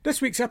This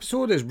week's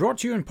episode is brought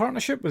to you in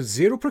partnership with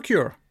Zero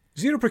Procure.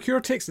 Zero Procure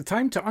takes the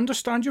time to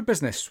understand your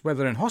business,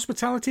 whether in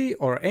hospitality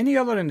or any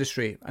other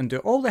industry, and do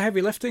all the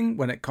heavy lifting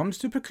when it comes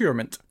to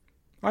procurement.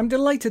 I'm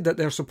delighted that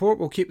their support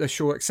will keep this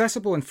show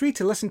accessible and free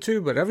to listen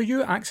to wherever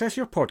you access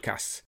your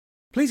podcasts.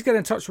 Please get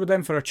in touch with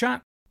them for a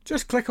chat.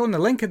 Just click on the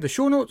link in the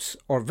show notes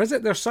or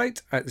visit their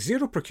site at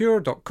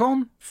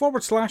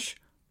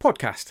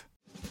zeroprocure.com/podcast.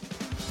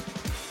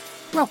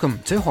 Welcome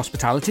to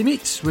Hospitality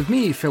Meets with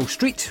me, Phil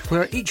Street,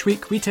 where each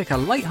week we take a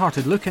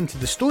light-hearted look into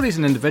the stories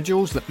and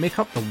individuals that make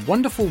up the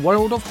wonderful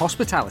world of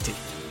hospitality.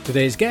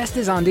 Today's guest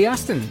is Andy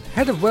Aston,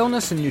 Head of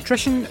Wellness and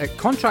Nutrition at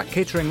contract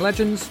catering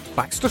legends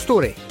Baxter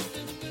Story.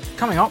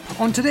 Coming up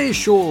on today's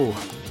show,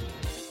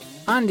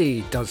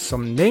 Andy does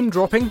some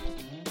name-dropping.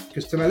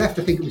 Because to my left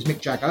I think it was Mick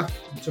Jagger,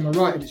 and to my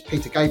right it was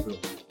Peter Gabriel.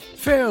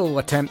 Phil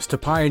attempts to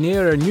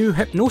pioneer a new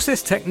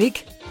hypnosis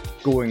technique.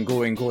 Going,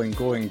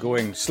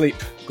 sleep.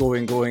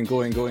 Going,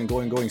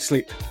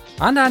 sleep.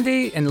 And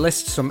Andy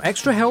enlists some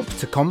extra help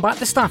to combat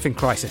the staffing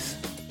crisis.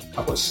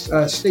 I've got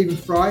Stephen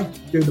Fry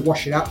doing the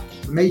washing up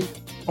for me.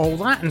 All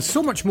that and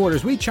so much more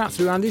as we chat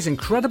through Andy's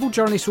incredible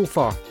journey so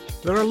far.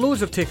 There are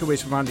loads of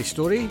takeaways from Andy's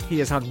story. He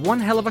has had one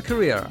hell of a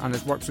career and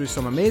has worked through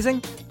some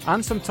amazing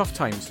and some tough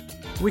times.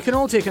 We can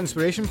all take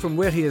inspiration from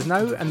where he is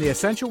now and the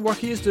essential work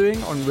he is doing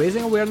on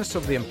raising awareness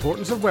of the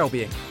importance of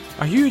well-being.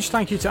 A huge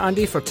thank you to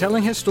Andy for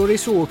telling his story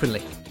so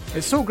openly.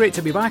 It's so great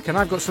to be back, and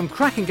I've got some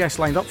cracking guests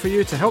lined up for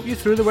you to help you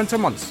through the winter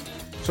months.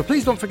 So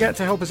please don't forget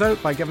to help us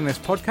out by giving this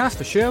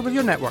podcast a share with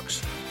your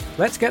networks.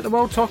 Let's get the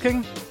world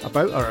talking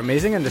about our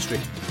amazing industry.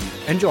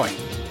 Enjoy.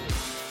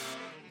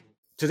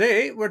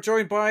 Today we're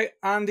joined by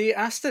Andy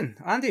Aston.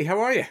 Andy, how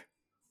are you?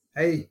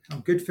 Hey,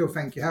 I'm good, Phil,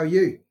 thank you. How are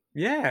you?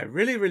 Yeah,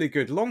 really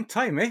good. Long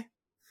time, eh?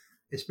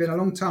 It's been a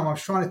long time. I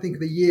was trying to think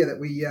of the year that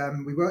we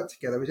worked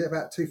together. Was it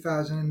about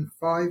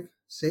 2005?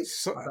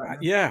 Six?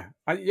 Yeah.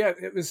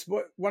 It was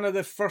one of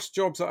the first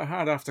jobs that I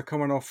had after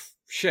coming off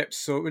ships.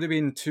 So it would have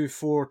been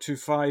 24,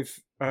 25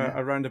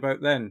 around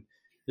about then.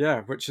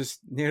 Yeah, which is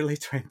nearly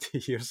 20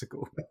 years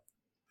ago.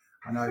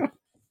 I know.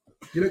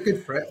 You look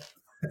good for it.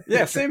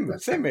 Yeah, same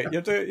mate.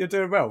 You're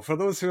doing well. For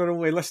those who are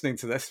only listening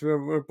to this,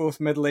 we're both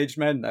middle-aged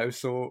men now.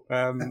 So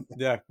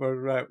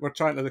we're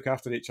trying to look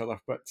after each other.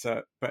 But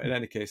in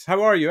any case,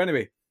 how are you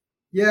anyway?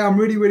 Yeah, I'm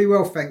really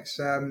well, thanks,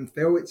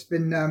 Phil. It's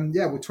been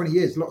 20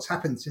 years. Lots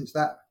happened since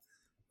that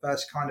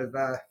first time we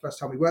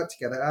worked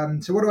together.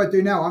 So what do I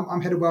do now?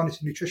 I'm head of wellness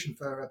and nutrition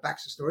for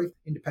Baxter Story,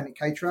 independent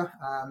caterer.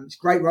 It's a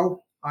great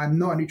role. I'm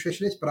not a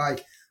nutritionist, but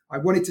I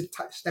wanted to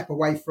step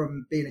away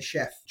from being a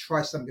chef,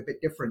 try something a bit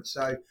different.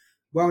 So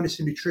wellness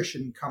and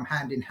nutrition come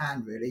hand in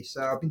hand, really.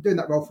 So I've been doing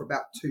that role for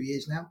about 2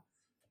 years now,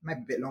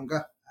 maybe a bit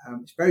longer.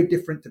 It's very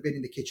different to being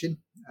in the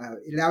kitchen.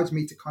 It allows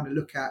me to kind of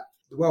look at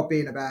the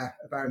well-being of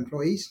our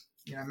employees.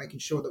 Making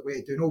sure that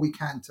we're doing all we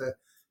can to,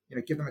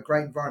 give them a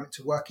great environment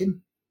to work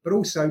in, but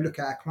also look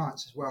at our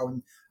clients as well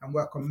and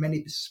work on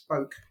many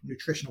bespoke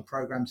nutritional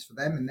programs for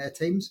them and their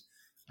teams.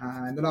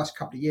 And the last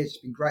couple of years, it's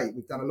been great.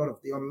 We've done a lot of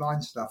the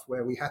online stuff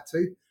where we had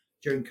to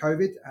during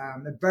COVID.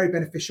 They're very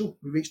beneficial.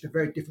 We reached a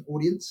very different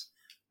audience.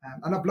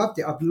 And I've loved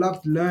it. I've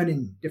loved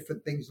learning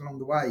different things along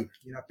the way,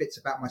 bits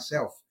about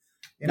myself.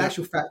 In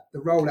actual fact,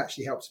 the role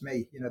actually helps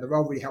me. The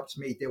role really helps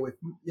me deal with,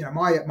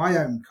 my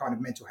own kind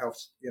of mental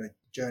health,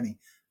 journey.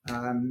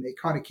 It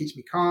kind of keeps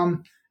me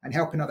calm, and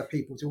helping other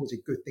people is always a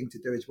good thing to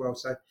do as well.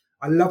 So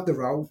I love the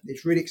role.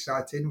 It's really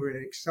exciting. We're in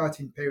an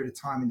exciting period of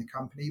time in the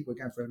company. We're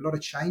going through a lot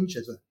of change,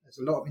 as a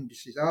lot of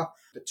industries are.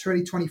 But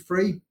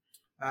 2023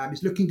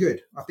 is looking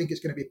good. I think it's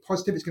going to be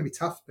positive. It's going to be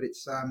tough, but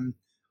it's I'm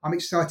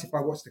excited by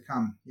what's to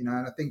come. And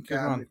I think So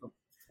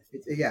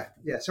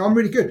I'm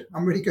really good.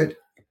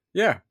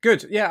 Yeah,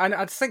 good. Yeah, and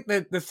I think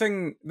that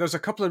there's a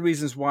couple of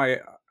reasons why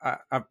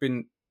I've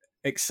been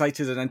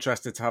excited and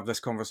interested to have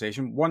this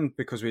conversation. One,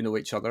 because we know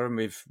each other and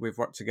we've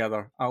worked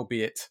together,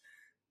 albeit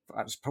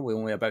it was probably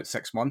only about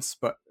 6 months,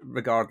 but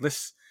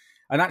regardless.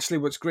 And actually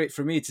what's great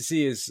for me to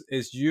see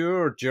is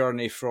your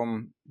journey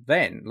from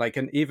then,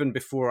 and even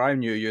before I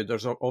knew you,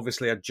 there's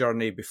obviously a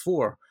journey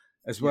before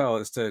as well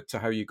as to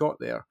how you got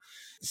there.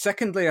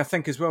 Secondly, I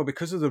think as well,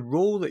 because of the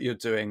role that you're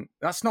doing,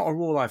 that's not a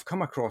role I've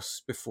come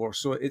across before.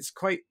 So it's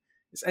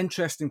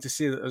interesting to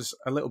see that there's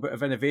a little bit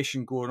of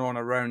innovation going on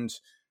around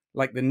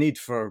the need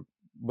for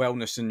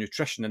wellness and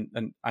nutrition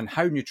and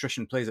how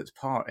nutrition plays its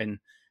part in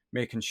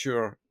making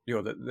sure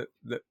that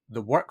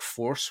the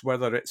workforce,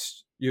 whether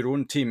it's your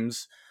own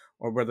teams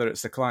or whether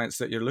it's the clients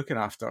that you're looking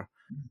after,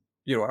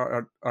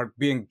 are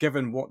being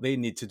given what they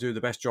need to do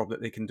the best job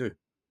that they can do.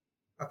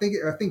 I think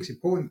it's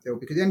important, Phil,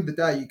 because at the end of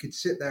the day, you could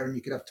sit there and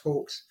you could have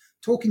talks.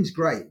 Talking's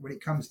great when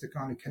it comes to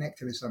kind of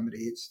connecting with somebody.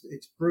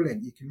 It's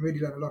brilliant. You can really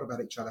learn a lot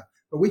about each other.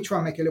 But we try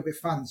and make it a little bit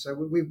fun. So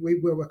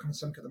we're working on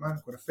something at the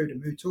moment called a food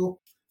and mood tour.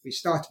 We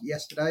started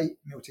yesterday,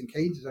 Milton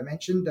Keynes, as I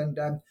mentioned, and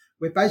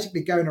we're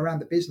basically going around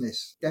the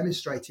business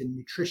demonstrating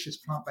nutritious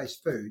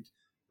plant-based food,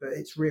 but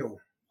it's real.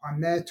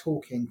 I'm there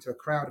talking to a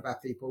crowd of our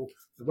people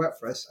that work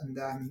for us, and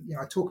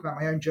I talk about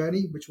my own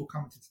journey, which we'll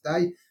come to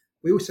today,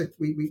 we also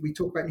we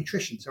talk about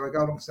nutrition. So I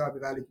go alongside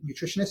with our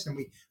nutritionist, and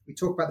we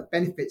talk about the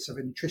benefits of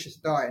a nutritious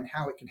diet and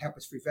how it can help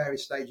us through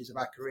various stages of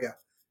our career,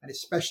 and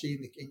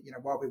especially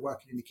while we're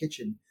working in the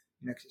kitchen,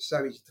 because it's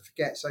so easy to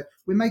forget. So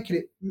we're making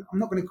it. I'm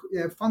not going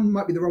to. Fun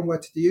might be the wrong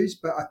word to use,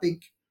 but I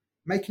think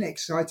making it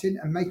exciting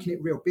and making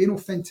it real, being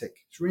authentic.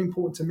 It's really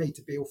important to me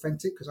to be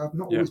authentic, because I've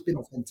not always been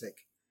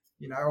authentic.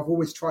 I've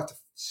always tried to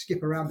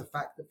skip around the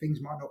fact that things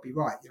might not be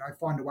right.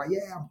 Find a way.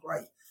 Yeah, I'm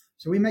great.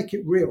 So we make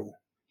it real,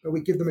 but we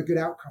give them a good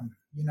outcome.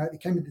 At the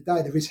end of the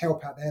day, there is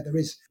help out there. There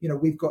is,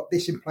 we've got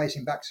this in place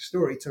in Baxter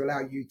Story to allow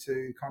you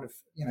to kind of,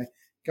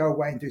 go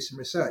away and do some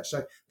research.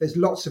 So there's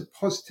lots of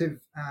positive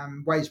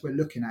ways we're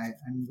looking at it,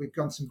 and we've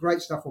done some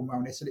great stuff on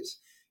wellness. And it's,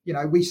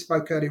 we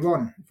spoke earlier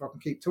on, if I can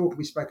keep talking,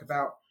 we spoke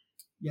about,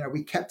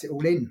 we kept it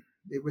all in.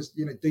 It was,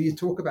 do you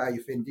talk about how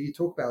you feel? Do you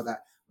talk about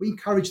that? We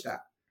encourage that.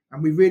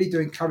 And we really do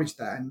encourage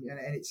that. And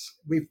it's,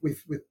 we're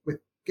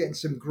getting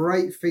some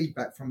great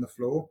feedback from the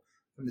floor,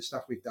 from the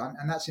stuff we've done.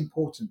 And that's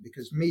important,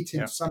 because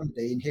meeting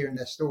somebody and hearing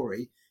their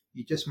story,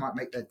 you just might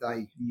make their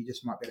day, and you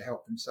just might be able to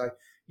help them. So,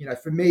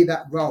 for me,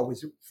 that role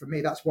is,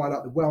 that's why I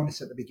like the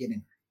wellness at the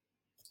beginning.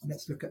 And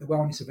let's look at the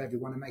wellness of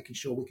everyone and making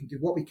sure we can do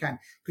what we can.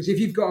 Because if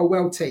you've got a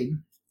well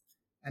team,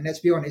 and let's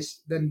be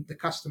honest, then the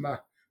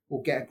customer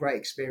will get a great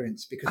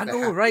experience, because I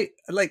know, right?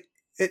 Like,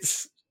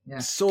 it's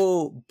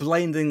so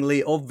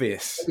blindingly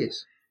obvious.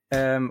 Yes.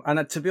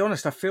 And to be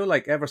honest, I feel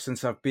like ever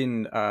since I've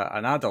been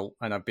an adult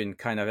and I've been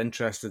kind of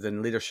interested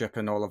in leadership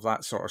and all of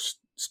that sort of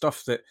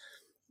stuff, that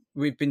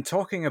we've been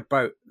talking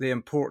about the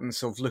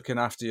importance of looking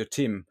after your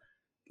team,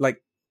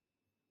 like,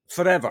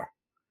 forever.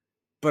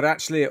 But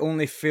actually, it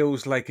only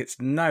feels like it's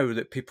now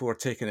that people are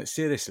taking it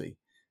seriously.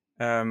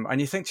 And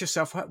you think to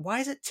yourself, why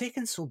is it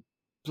taking so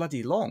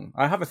bloody long?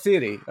 I have a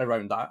theory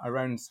around that,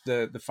 around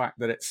the fact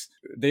that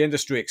the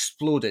industry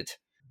exploded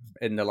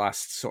in the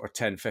last sort of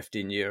 10,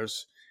 15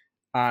 years,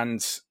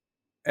 and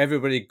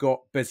everybody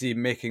got busy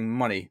making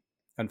money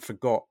and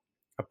forgot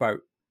about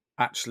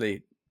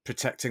actually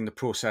protecting the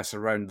process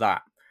around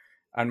that.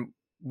 And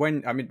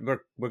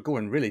we're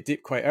going really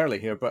deep quite early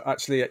here, but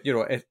actually,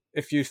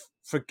 if you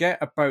forget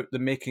about the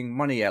making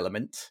money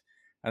element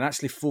and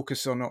actually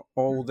focus on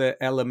all the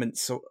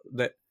elements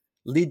that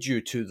lead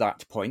you to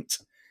that point,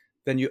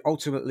 then you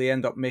ultimately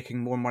end up making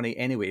more money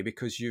anyway,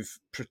 because you've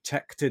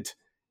protected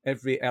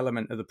every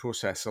element of the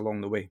process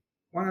along the way.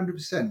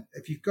 100%.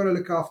 If you've got to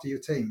look after your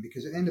team,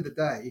 because at the end of the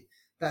day,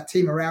 that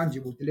team around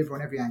you will deliver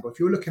on every angle. If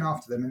you're looking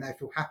after them and they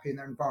feel happy in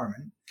their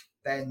environment,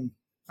 then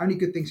only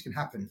good things can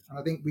happen. And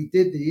I think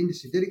the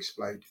industry did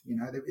explode.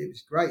 It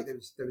was great.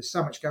 There was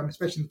so much going,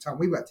 especially in the time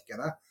we worked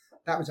together.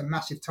 That was a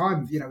massive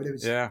time.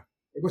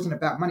 It wasn't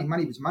about money.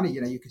 Money was money.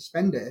 You could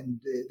spend it. And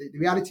the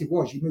reality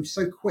was, you moved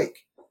so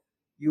quick.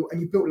 You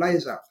built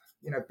layers up.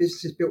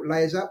 Businesses built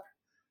layers up,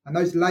 and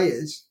those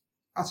layers,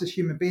 us as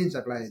human beings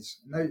have layers.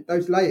 And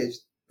those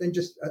layers then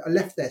just are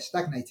left there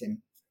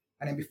stagnating.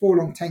 And then before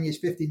long, 10 years,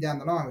 15 down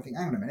the line, we think,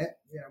 hang on a minute,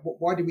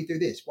 why did we do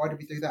this? Why did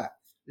we do that?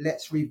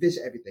 Let's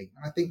revisit everything.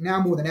 And I think now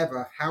more than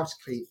ever,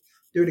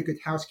 doing a good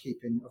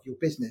housekeeping of your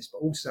business, but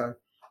also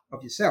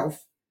of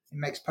yourself, it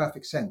makes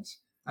perfect sense.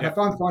 And if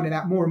I'm finding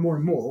out more and more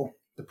and more,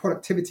 the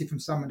productivity from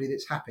somebody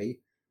that's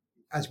happy,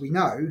 as we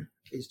know,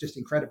 is just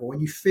incredible.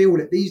 And you feel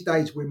that these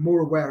days we're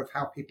more aware of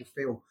how people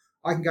feel.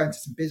 I can go into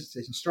some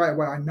businesses and straight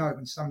away I know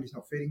when somebody's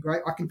not feeling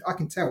great. I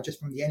can tell just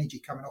from the energy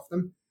coming off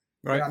them.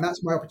 Right. And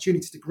that's my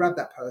opportunity to grab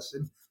that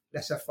person.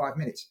 Let's have 5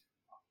 minutes.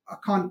 I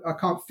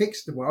can't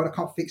fix the world. I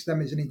can't fix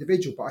them as an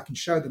individual, but I can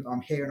show them that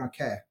I'm here and I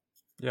care.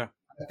 Yeah.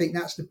 I think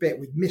that's the bit.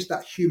 We've missed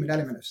that human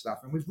element of stuff,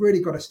 and we've really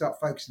got to start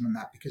focusing on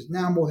that, because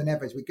now more than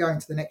ever, as we go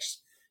into the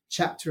next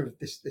chapter of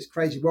this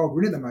crazy world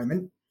we're in at the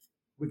moment,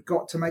 we've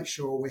got to make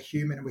sure we're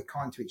human and we're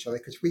kind to each other,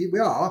 because we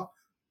are,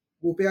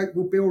 we'll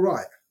be all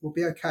right. We'll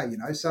be okay,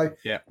 So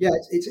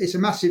it's a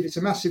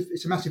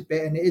massive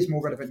bit, and it is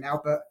more relevant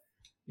now. But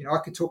I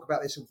could talk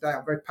about this all day.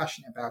 I'm very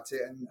passionate about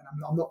it, and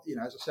I'm not,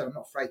 as I said, I'm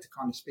not afraid to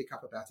kind of speak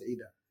up about it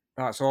either.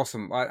 That's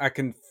awesome. I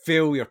can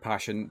feel your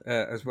passion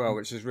as well,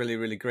 which is really,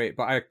 really great.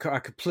 But I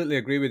completely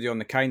agree with you on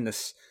the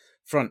kindness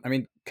front. I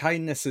mean,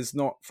 kindness is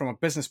not, from a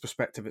business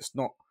perspective, it's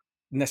not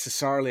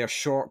necessarily a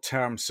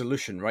short-term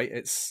solution, right?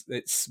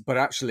 But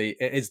actually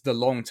it is the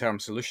long-term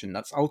solution.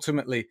 That's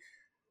ultimately,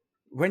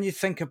 when you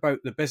think about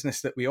the business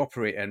that we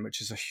operate in,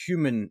 which is a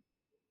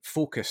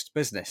human-focused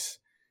business,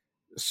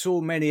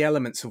 so many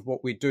elements of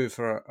what we do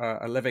for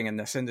a living in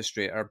this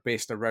industry are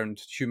based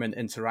around human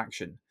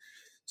interaction.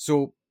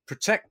 So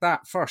protect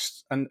that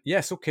first. And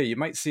yes, okay, you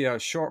might see a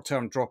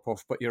short-term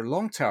drop-off, but your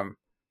long-term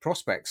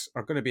prospects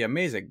are going to be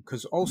amazing,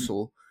 because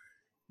also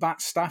that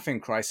staffing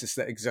crisis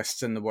that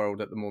exists in the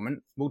world at the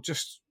moment will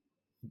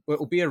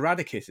be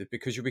eradicated,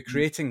 because you'll be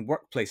creating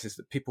workplaces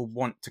that people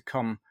want to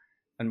come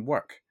and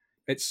work.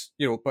 It's,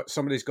 but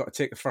somebody's got to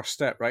take the first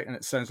step, right? And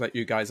it sounds like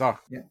you guys are.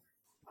 Yeah.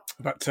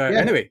 But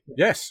anyway,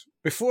 yes,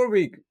 before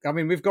we've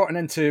gotten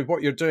into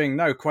what you're doing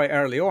now quite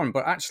early on,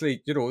 but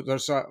actually,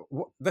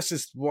 this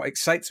is what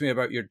excites me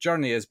about your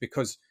journey, is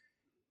because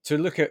to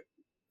look at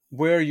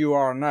where you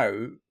are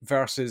now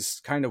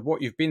versus kind of what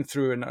you've been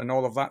through and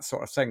all of that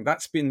sort of thing.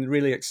 That's been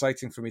really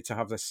exciting for me to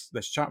have this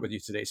chat with you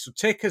today. So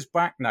take us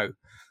back now,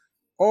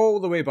 all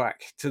the way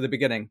back to the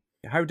beginning.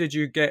 How did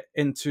you get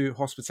into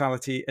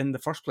hospitality in the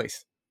first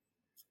place?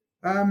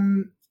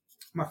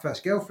 My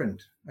first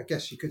girlfriend, I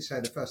guess you could say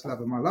the first love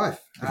of my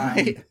life.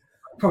 Right.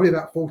 Probably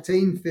about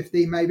 14,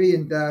 15 maybe.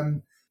 And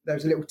there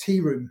was a little tea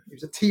room. It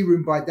was a tea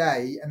room by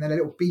day and then a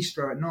little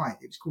bistro at night.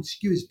 It was called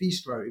Skewers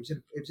Bistro. It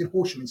was in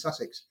Horsham in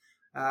Sussex.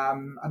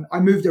 And I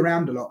moved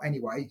around a lot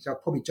anyway, so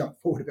I've probably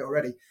jumped forward a bit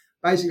already.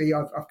 Basically,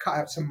 I've cut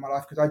out some of my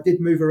life because I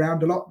did move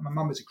around a lot. My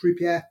mum was a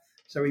croupier,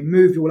 so we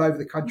moved all over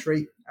the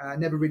country,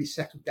 never really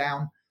settled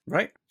down.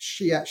 Right.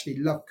 She actually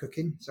loved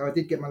cooking, so I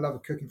did get my love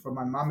of cooking from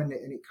my mum, and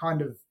it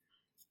kind of,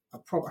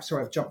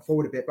 sorry, I've jumped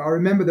forward a bit, but I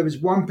remember there was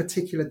one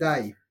particular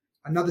day,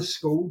 another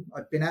school,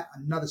 I'd been at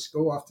another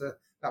school after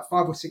about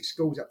 5 or 6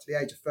 schools up to the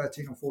age of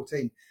 13 or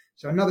 14.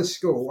 So another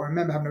school, I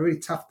remember having a really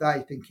tough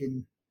day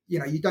thinking,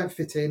 you don't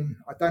fit in.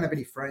 I don't have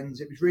any friends.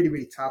 It was really,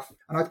 really tough.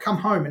 And I'd come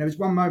home and there was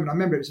one moment, I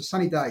remember it was a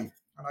sunny day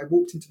and I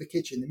walked into the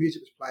kitchen, the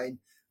music was playing.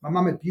 My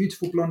mum had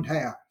beautiful blonde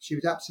hair. She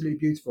was absolutely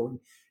beautiful. And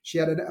she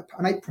had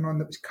an apron on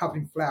that was covered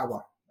in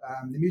flour.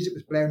 The music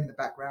was blaring in the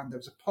background. There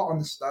was a pot on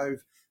the stove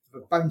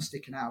with a bone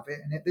sticking out of it.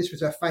 And this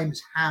was her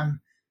famous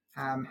ham,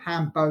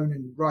 bone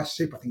and rice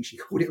soup, I think she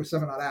called it, or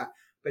something like that.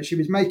 But she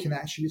was making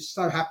that and she was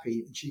so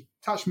happy. And she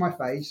touched my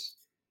face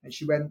and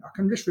she went, I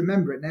can just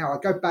remember it now. I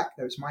go back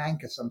there, it's my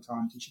anchor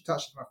sometimes. And she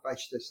touched my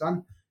face. She said,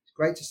 son, it's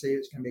great to see you.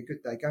 It's going to be a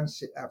good day. Go and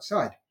sit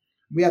outside.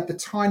 We had the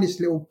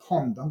tiniest little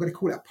pond. I'm going to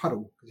call it a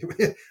puddle.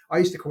 I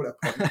used to call it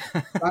a pond.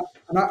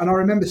 and I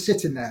remember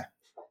sitting there.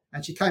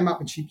 And she came up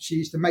and she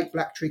used to make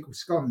black treacle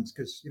scones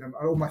because,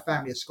 all my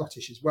family are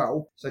Scottish as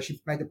well. So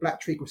she made a black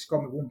treacle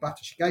scone with warm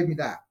butter. She gave me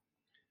that.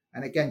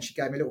 And again, she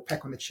gave me a little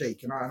peck on the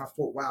cheek. And I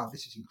thought, wow,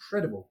 this is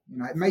incredible.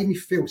 It made me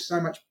feel so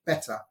much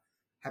better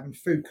having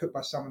food cooked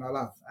by someone I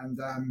love. And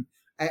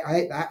I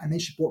ate that. And then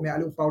she brought me out a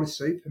little bowl of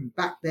soup. And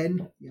back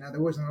then,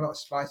 there wasn't a lot of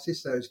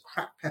spices. So there was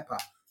cracked pepper,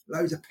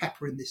 loads of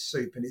pepper in this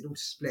soup. And it all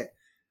split.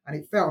 And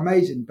it felt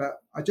amazing. But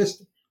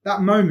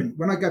that moment,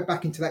 when I go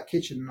back into that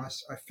kitchen and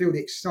I feel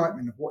the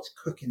excitement of what's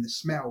cooking, the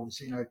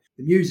smells, the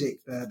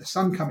music, the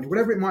sun coming,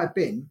 whatever it might have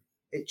been,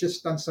 it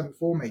just done something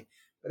for me.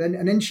 But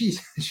then she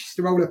used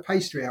to roll her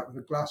pastry out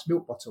with a glass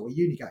milk bottle, a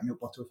Unigate milk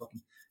bottle, if I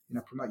can,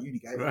 promote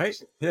Unigate. Right.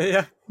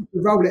 Yeah.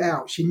 Roll it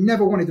out. She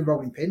never wanted the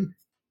rolling pin.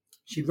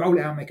 She'd roll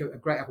it out and make a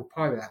great apple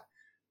pie with that.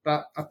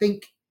 But I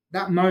think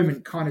that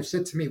moment kind of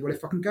said to me, well,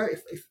 if I can go,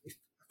 if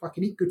I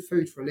can eat good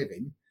food for a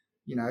living,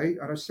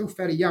 I was still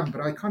fairly young,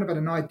 but I kind of had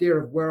an idea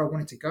of where I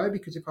wanted to go,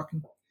 because if I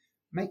can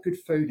make good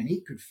food and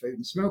eat good food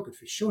and smell good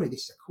food, surely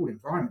this is a cool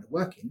environment to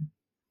work in,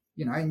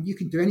 and you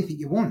can do anything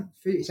you want.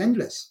 Food, it's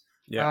endless.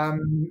 Yeah.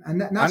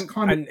 And that's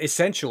kind of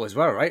essential as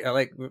well, right?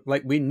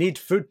 Like we need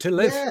food to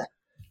live. Yeah,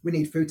 we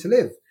need food to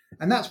live.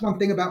 And that's one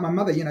thing about my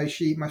mother.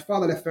 My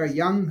father left very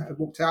young,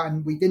 walked out,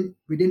 and we didn't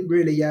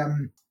really.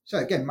 So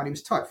again, money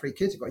was tight. 3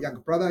 kids. I've got a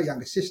younger brother, a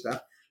younger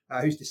sister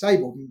who's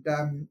disabled,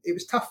 and it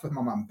was tough for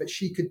my mum. But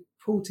she could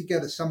pull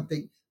together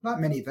something, like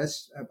many of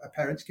us,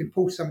 parents can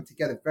pull something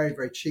together very,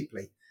 very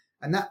cheaply.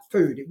 And that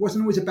food, it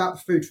wasn't always about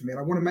the food for me. And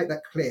I want to make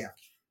that clear.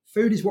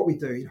 Food is what we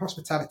do in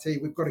hospitality.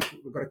 We've got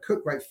to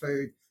cook great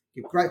food,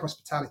 give great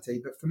hospitality.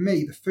 But for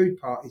me, the food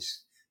part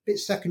is a bit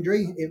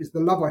secondary. It was the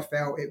love I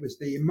felt. It was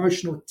the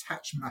emotional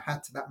attachment I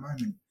had to that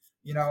moment.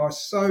 I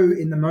was so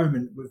in the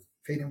moment with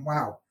feeling,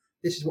 wow,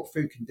 this is what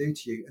food can do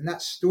to you. And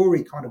that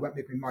story kind of went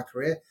with me in my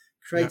career,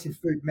 creating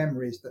food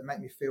memories that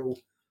make me feel,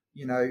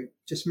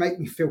 just make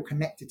me feel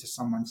connected to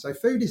someone. So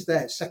food is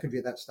there, secondary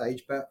at that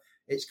stage, but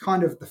it's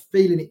kind of the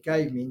feeling it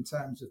gave me in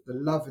terms of the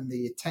love and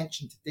the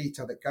attention to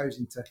detail that goes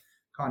into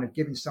kind of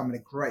giving someone a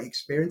great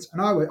experience.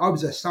 And I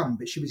was her son,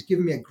 but she was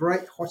giving me a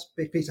great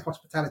piece of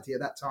hospitality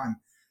at that time.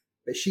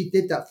 But she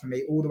did that for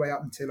me all the way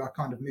up until I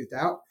kind of moved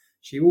out.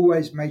 She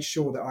always made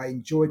sure that I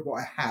enjoyed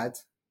what I had,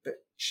 but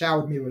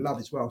showered me with love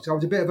as well. So I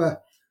was a bit of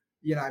a,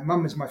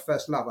 mum was my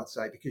first love, I'd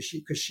say, because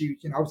she,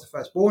 I was the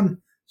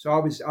firstborn. So I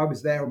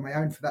was there on my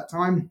own for that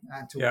time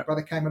until my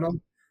brother came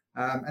along.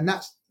 And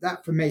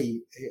that for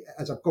me,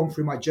 as I've gone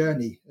through my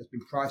journey, has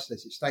been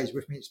priceless. It stays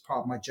with me. It's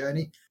part of my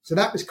journey. So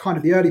that was kind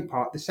of the early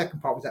part. The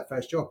second part was that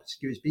first job,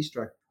 Skewers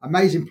Bistro.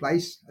 Amazing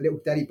place, a little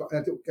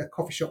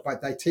coffee shop by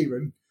day, tea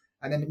room.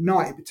 And then at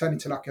night, it would turn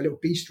into like a little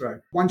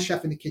bistro. One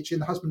chef in the kitchen,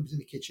 the husband was in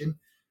the kitchen,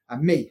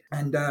 and me,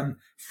 and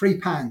 3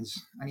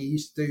 pans. And he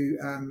used to do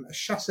a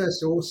chasseur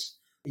sauce.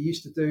 He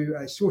used to do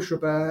a sauce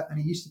robert, and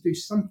he used to do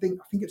something,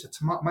 I think it was a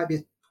tomato, maybe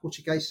a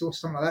Portuguese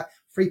sauce, something like that.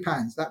 3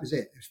 pans, that was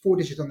it. There was 4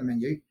 dishes on the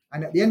menu.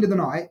 And at the end of the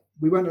night,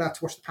 we weren't allowed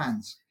to wash the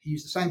pans. He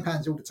used the same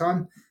pans all the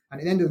time. And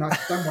at the end of the night,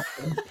 don't wash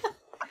them.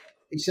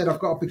 He said, I've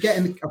got a baguette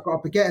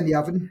in the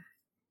oven.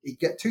 He'd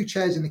get 2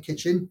 chairs in the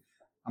kitchen.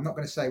 I'm not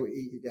going to say what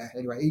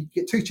anyway, he'd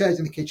get 2 chairs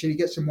in the kitchen. He'd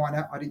get some wine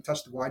out. I didn't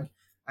touch the wine.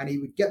 And he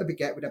would get the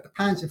baguette. We'd have the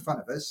pans in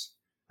front of us.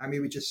 And we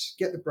would just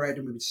get the bread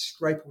and we would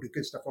scrape all the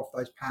good stuff off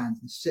those pans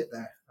and sit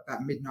there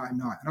about midnight at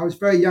night. And I was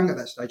very young at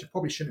that stage. I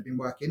probably shouldn't have been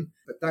working,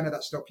 but don't let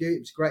that stop you. It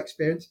was a great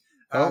experience.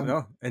 Oh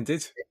no,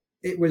 indeed.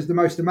 It was the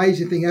most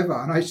amazing thing ever.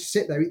 And I used to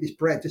sit there, eat this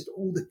bread, just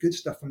all the good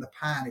stuff from the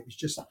pan. It was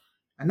just,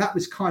 and that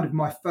was kind of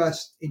my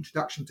first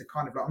introduction to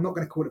kind of like, I'm not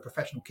going to call it a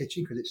professional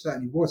kitchen because it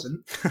certainly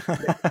wasn't.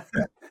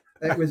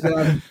 It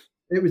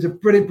was a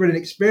brilliant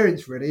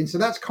experience, really. And so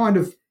that's kind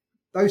of,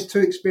 those two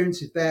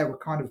experiences there were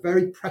kind of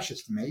very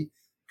precious to me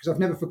because I've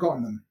never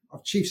forgotten them. I've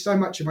achieved so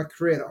much in my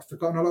career that I've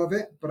forgotten a lot of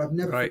it, but I've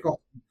never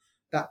forgotten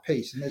that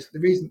piece. And there's the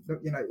reason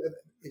that,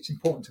 it's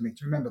important to me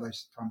to remember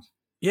those times.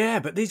 Yeah,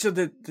 but these are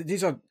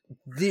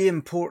the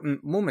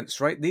important moments,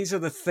 right? These are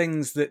the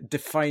things that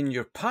define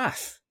your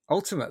path.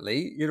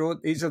 Ultimately,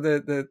 these are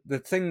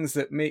the things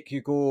that make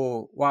you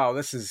go, wow,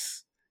 this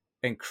is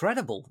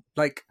incredible.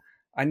 Like,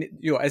 and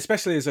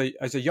especially as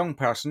a young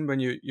person, when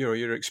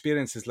your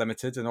experience is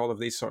limited and all of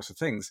these sorts of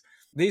things,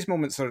 these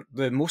moments are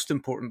the most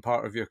important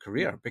part of your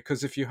career,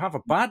 because if you have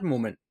a bad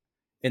moment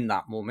in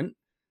that moment,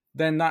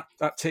 then that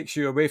takes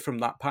you away from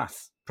that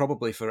path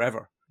probably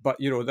forever. But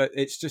that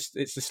it's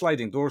the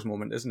sliding doors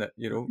moment, isn't it?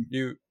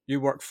 You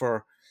work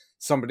for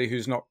somebody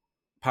who's not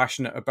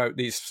passionate about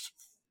these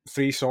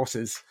three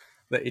sauces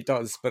that he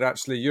does, but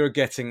actually you're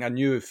getting a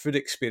new food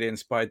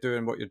experience by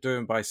doing what you're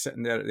doing, by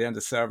sitting there at the end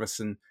of service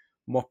and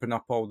mopping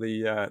up all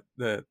the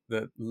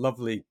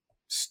lovely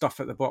stuff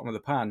at the bottom of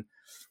the pan.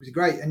 It was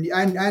great,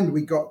 and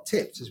we got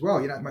tips as well.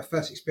 My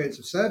first experience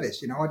of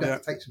service. I'd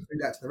have to take some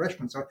food out to the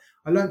restaurant, so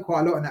I learned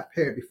quite a lot in that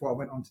period before I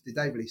went on to do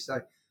Daverley. So.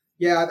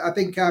 Yeah, I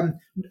think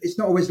it's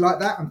not always like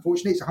that.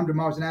 Unfortunately, it's 100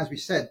 miles an hour, as we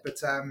said. But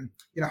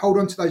hold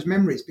on to those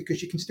memories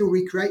because you can still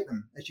recreate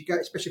them as you go.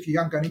 Especially if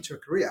you're young going into a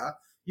career,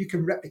 you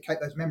can replicate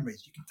those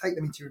memories. You can take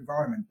them into your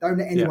environment. Don't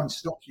let anyone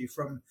stop you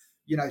from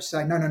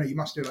saying no, you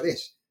must do it like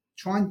this.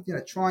 Try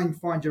and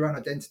find your own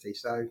identity.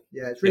 So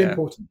yeah, it's really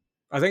important.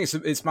 I think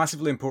it's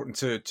massively important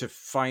to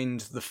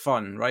find the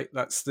fun. Right,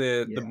 that's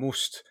the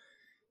most.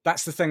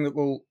 That's the thing that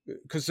will,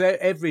 because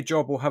every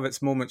job will have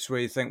its moments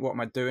where you think, what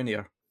am I doing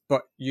here?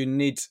 But you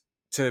need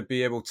to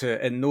be able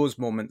to, in those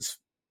moments,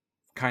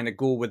 kind of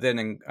go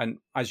within and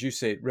as you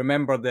say,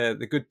 remember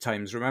the good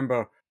times,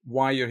 remember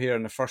why you're here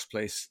in the first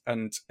place.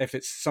 And if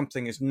it's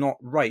something is not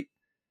right,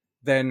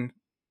 then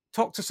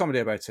talk to somebody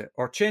about it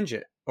or change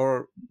it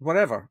or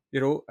whatever,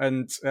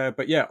 and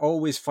but yeah,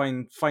 always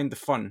find the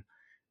fun,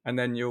 and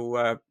then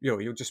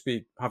you'll just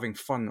be having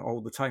fun all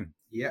the time.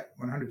 Yeah,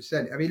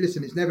 100%. I mean,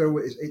 listen, it's never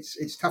always,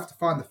 it's tough to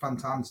find the fun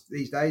times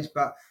these days,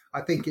 but I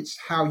think it's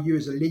how you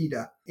as a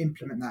leader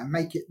implement that and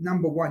make it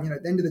number one.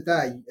 At the end of the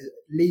day,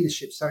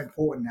 leadership's so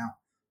important now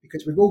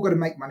because we've all got to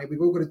make money. We've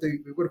got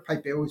to pay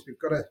bills. We've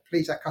got to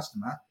please our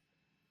customer,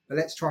 but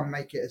let's try and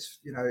make it as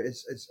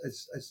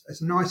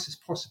nice as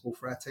possible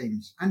for our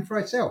teams and for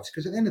ourselves.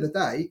 Because at the end of the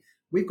day,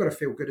 we've got to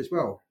feel good as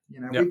well.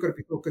 We've got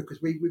to feel good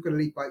because we've got to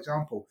lead by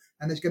example.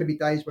 And there's going to be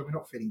days when we're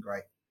not feeling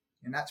great.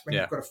 And that's when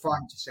you've got to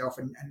find yourself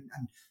and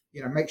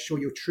make sure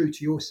you're true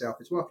to yourself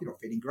as well. If you're not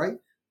feeling great,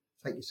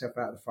 take yourself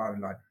out of the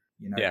firing line.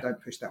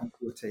 Don't push that onto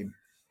your team.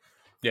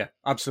 Yeah,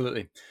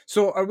 absolutely.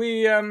 So are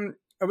we at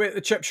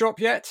the chip shop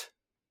yet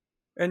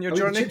in your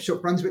journey? The chip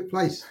shop, Brunswick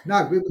Place.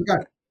 No, we will go.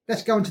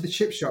 Let's go into the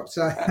chip shop.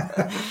 So,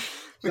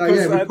 we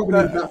probably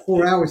need about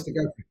 4 hours to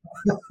go.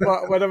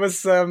 Well, when I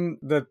was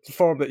the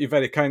form that you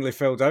very kindly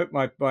filled out,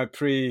 my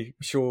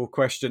pre-show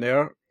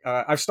questionnaire,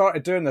 I've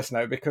started doing this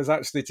now because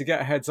actually to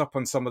get a heads up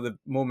on some of the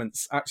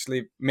moments,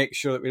 actually make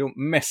sure that we don't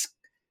miss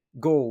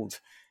gold.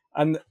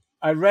 And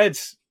I read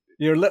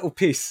your little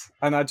piece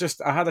and I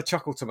had a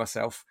chuckle to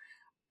myself.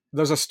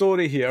 There's a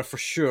story here for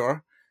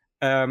sure.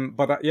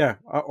 But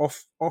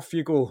off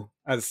you go,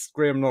 as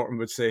Graham Norton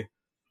would say.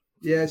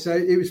 Yeah, so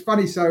it was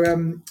funny. So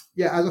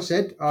as I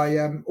said,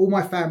 all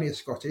my family are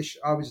Scottish.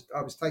 I was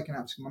taken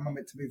out because my mum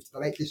went to move to the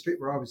Lake District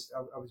where I was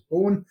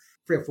born.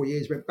 3 or 4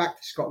 years, went back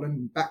to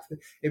Scotland.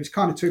 It was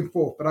kind of to and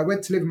forth, but I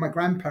went to live with my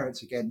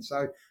grandparents again.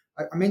 So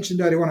I mentioned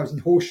earlier on I was in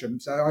Horsham.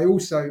 So I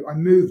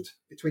moved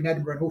between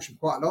Edinburgh and Horsham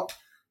quite a lot.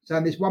 So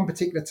in this one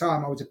particular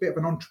time, I was a bit of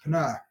an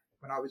entrepreneur.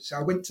 I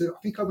went to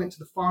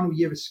the final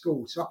year of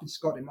school. So up in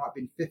Scotland, it might have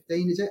been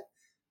 15, is it?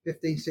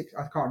 15, 6,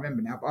 I can't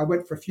remember now. But I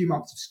went for a few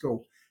months of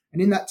school.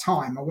 And in that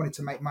time, I wanted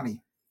to make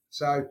money.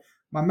 So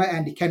my mate,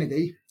 Andy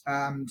Kennedy,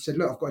 said,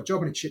 look, I've got a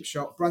job in a chip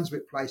shop,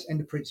 Brunswick Place, end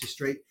of Princes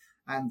Street.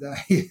 And,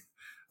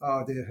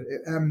 oh dear.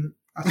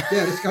 I said,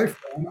 yeah, let's go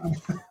for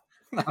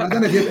it. I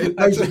don't know if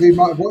those of you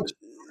might have watched.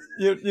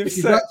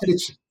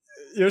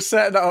 You're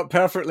setting it up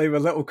perfectly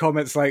with little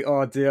comments like,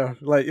 "Oh dear,"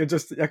 like you're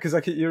just because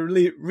you're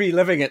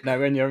reliving it now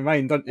in your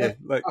mind, aren't you?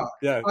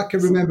 I can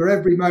remember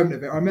every moment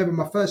of it. I remember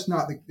my first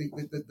night.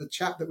 The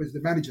chap that was the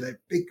manager there,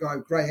 big guy,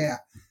 grey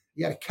hair.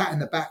 He had a cat in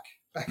the back.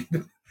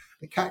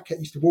 The cat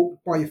used to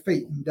walk by your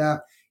feet, and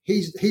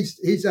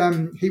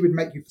he would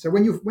make you. So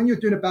when you're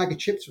doing a bag of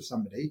chips for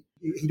somebody,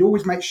 he'd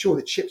always make sure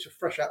the chips were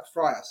fresh out the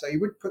fryer. So he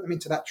wouldn't put them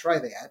into that tray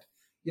they had.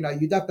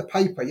 You'd have the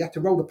paper. You had to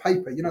roll the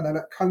paper. They're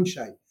like cone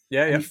shape.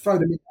 Yeah. You throw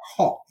them in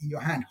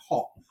your hand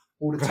hot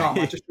all the time.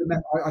 Right.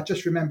 I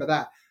just remember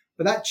that.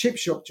 But that chip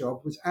shop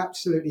job was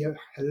absolutely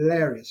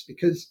hilarious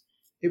because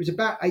it was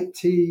about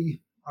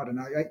 80 I don't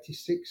know,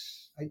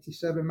 86,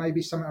 87,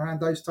 maybe something around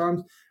those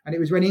times. And it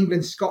was when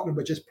England and Scotland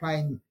were just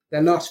playing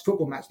their last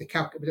football match, the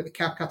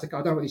Calcutta, I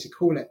don't know what they used to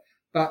call it.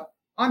 But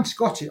I'm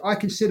Scottish. I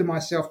consider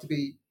myself to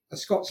be a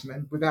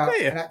Scotsman without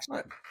an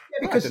accent.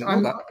 Because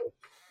I'm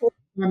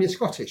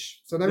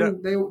Scottish. So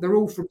they're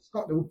all from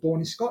Scotland. They're all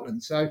born in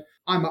Scotland. So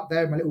I'm up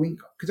there in my little wing,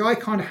 because I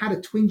kind of had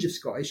a twinge of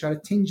Scottish. I had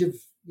a tinge of,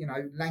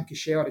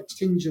 Lancashire. I had a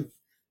tinge of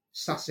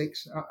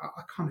Sussex.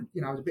 I kind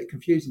of, I was a bit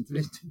confusing to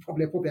listen to.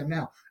 Probably am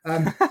now.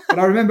 But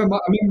I remember my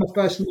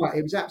first night.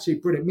 It was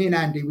absolutely brilliant. Me and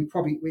Andy,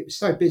 it was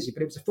so busy,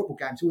 but it was a football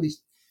game. So all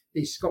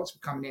these Scots were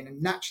coming in,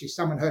 and naturally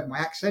someone heard my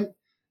accent.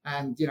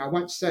 And I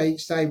won't say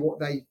what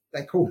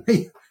they called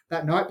me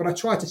that night, but I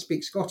tried to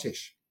speak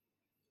Scottish.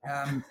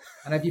 And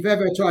if you've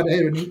ever tried to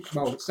hear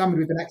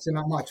somebody with an accent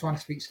like mine trying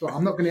to speak Scottish,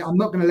 I'm not going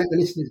to let the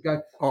listeners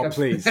go. Oh,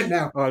 please!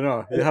 Now, oh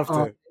no, you have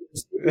to.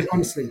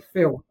 Honestly,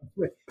 Phil,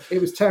 it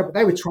was terrible.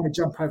 They were trying to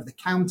jump over the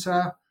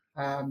counter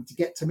to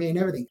get to me and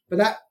everything. But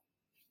that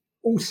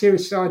all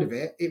serious side of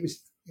it, it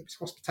was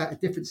hospitality, a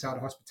different side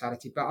of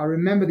hospitality. But I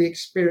remember the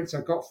experience I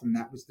got from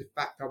that was the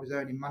fact I was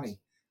earning money.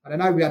 And I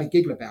know we had a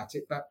giggle about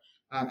it, but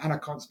and I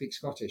can't speak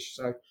Scottish,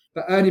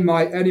 but earning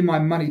my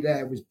money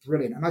there was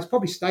brilliant. And I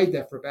probably stayed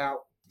there for about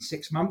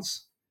 6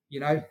 months,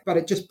 but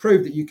it just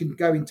proved that you can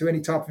go into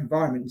any type of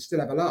environment and still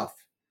have a laugh.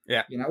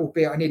 Yeah.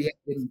 Albeit I nearly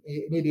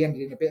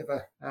ended in a bit of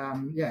a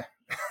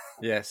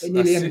yes,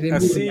 a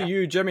see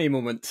you Jimmy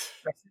moment.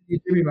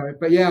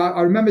 But yeah,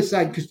 I remember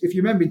saying, because if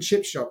you remember in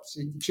chip shops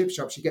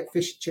you get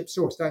fish chip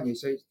sauce, don't you?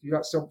 So you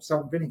like salt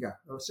and vinegar,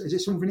 or is it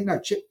salt and vinegar? No,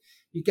 chip.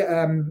 You get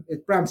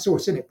brown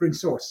sauce in it, brune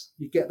sauce.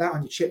 You get that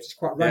on your chips. It's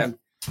quite runny.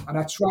 Yeah. And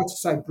I tried to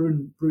say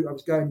brune. I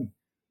was going,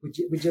 would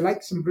you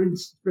like some brune?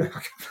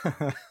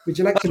 Would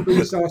you like some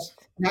brune sauce?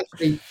 And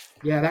actually,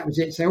 yeah, that was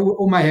it. So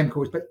all mayhem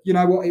calls. But you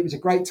know what? It was a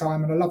great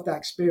time, and I loved that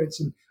experience.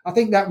 And I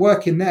think that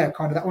working there,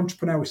 kind of that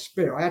entrepreneurial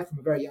spirit I had from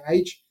a very young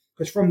age.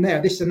 Because from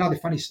there, this is another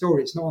funny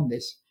story. It's not on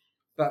this,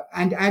 but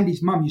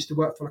Andy's mum used to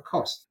work for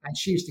Lacoste, and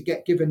she used to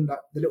get given the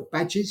little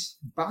badges,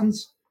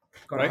 buttons.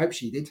 God, right. I hope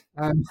she did.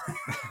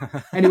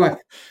 Anyway,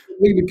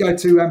 we would go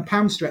to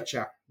Pound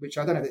Stretcher, which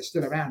I don't know if it's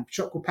still around,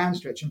 shop called Pound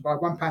Stretcher, and buy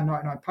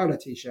 £1.99 polo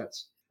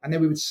t-shirts. And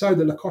then we would sew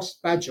the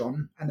Lacoste badge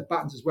on and the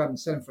buttons as well and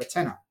sell them for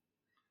 £10.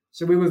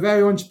 So we were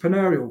very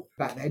entrepreneurial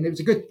back then. It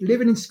was a good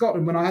living in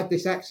Scotland when I had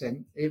this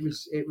accent. It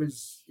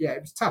was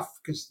tough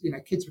because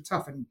kids were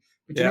tough,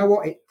 but you know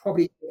what? It helped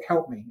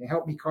me. It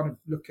helped me kind of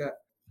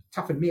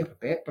toughen me up a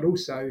bit, but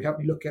also helped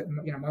me look at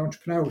my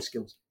entrepreneurial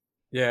skills.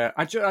 Yeah,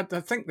 I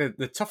think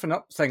the toughen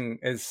up thing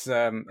is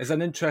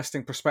an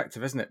interesting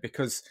perspective, isn't it?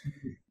 Because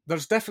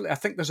there's definitely, I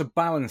think there's a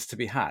balance to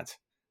be had.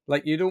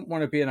 Like, you don't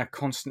want to be in a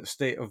constant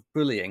state of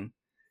bullying,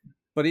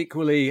 but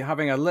equally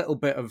having a little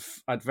bit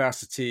of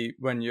adversity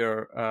when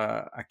you're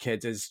a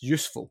kid is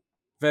useful,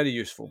 very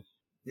useful.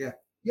 Yeah.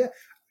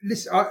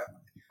 Listen,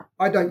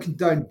 I don't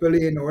condone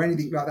bullying or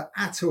anything like that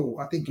at all.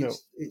 I think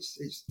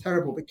it's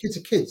terrible, but kids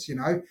are kids,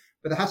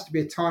 But there has to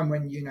be a time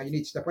when you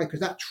need to step away,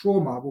 because that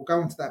trauma, we'll go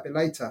into that a bit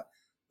later.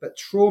 But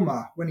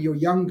trauma, when you're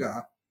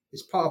younger,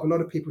 is part of a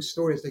lot of people's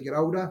story as they get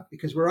older,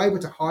 because we're able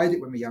to hide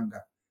it when we're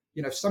younger.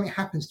 If something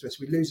happens to us,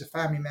 we lose a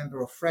family member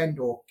or friend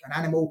or an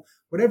animal,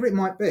 whatever it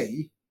might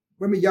be,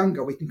 when we're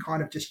younger, we can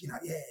kind of just,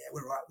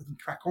 we're right, we can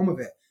crack on with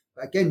it.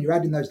 But again, you're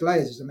adding those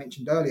layers, as I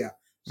mentioned earlier.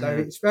 So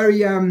It's very,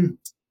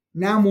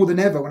 now more than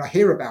ever, when I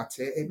hear about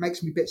it, it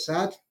makes me a bit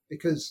sad,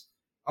 because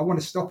I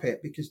want to stop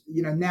it, because,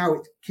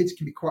 now kids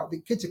can be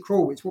the kids are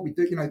cruel. It's what we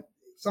do,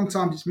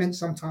 sometimes it's meant,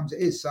 sometimes it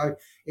is. So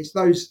it's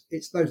those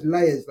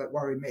layers that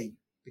worry me,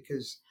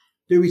 because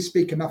do we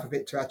speak enough of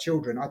it to our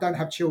children? I don't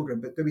have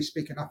children, but do we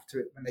speak enough to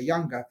it when they're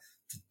younger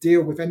to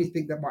deal with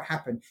anything that might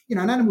happen?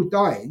 An animal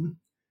dying,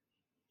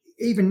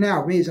 even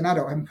now, me as an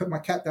adult, I haven't put my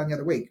cat down the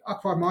other week. I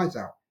cried my eyes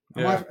out.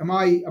 Am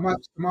I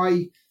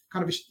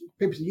kind of,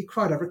 people say, you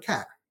cried over a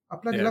cat? I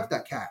bloody love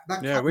that cat.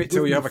 Wait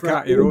till you have a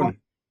cat of your own.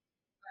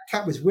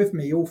 Cat was with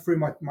me all through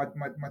my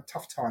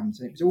tough times,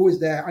 and it was always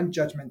there,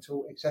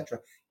 unjudgmental, etc.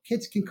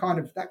 Kids can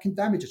that can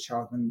damage a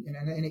child, and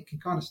it can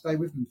kind of stay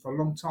with them for a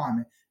long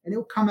time, and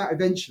it'll come out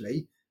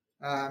eventually.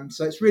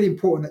 So it's really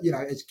important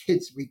that as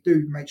kids we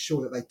do make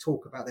sure that they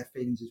talk about their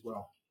feelings as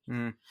well.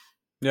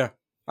 Yeah,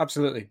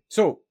 absolutely.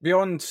 So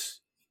beyond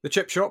the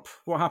chip shop,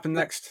 what happened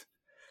next?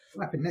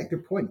 What happened next?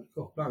 Good point.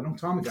 Oh, a long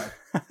time ago.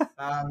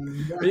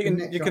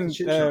 You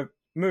can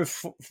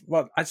move.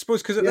 Well, I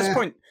suppose because at this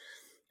point,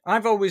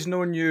 I've always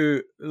known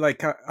you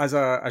like as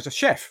a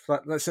chef.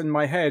 That's in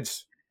my head.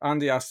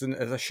 Andy Aston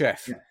is a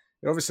chef.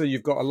 Yeah. Obviously,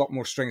 you've got a lot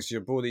more strings to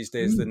your bow these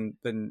days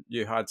than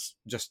you had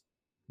just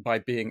by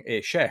being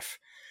a chef.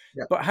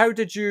 Yeah. But how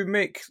did you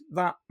make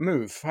that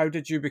move? How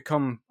did you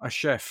become a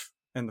chef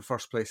in the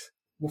first place?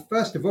 Well,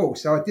 first of all,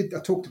 so I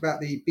talked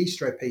about the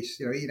bistro piece,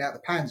 eating out the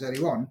pans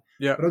early on.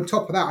 Yeah. But on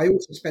top of that, I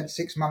also spent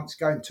 6 months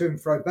going to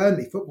and fro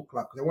Burnley Football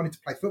Club because I wanted to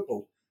play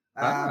football.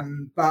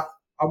 But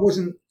I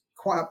wasn't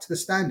quite up to the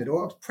standard,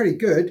 or I was pretty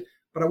good,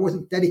 but I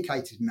wasn't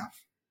dedicated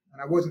enough.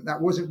 And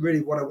that wasn't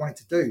really what I wanted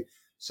to do.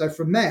 So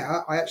from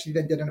there, I actually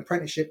then did an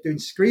apprenticeship doing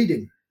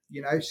screeding,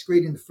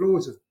 screeding the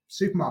floors of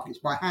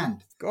supermarkets by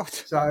hand. God.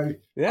 So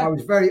Yeah. I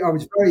was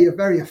a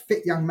very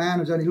fit young man.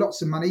 I was earning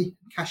lots of money,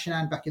 cash in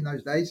hand back in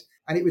those days.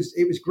 And it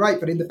was great.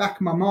 But in the back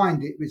of my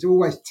mind, it was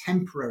always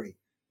temporary,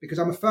 because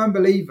I'm a firm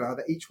believer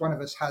that each one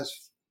of us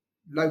has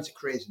loads of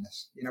careers in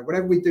us. You know,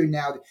 whatever we do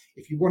now,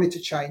 if you wanted to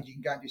change, you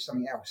can go and do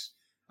something else.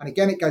 And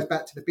again, it goes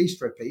back to the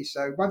bistro piece.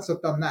 So once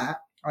I've done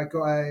that, I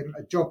got a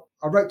job.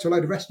 I wrote to a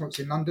load of restaurants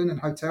in London and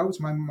hotels.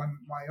 My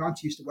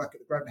auntie used to work at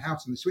the Grosvenor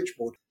House on the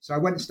switchboard. So I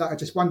went and started,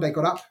 just one day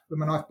got up with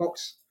my knife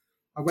box.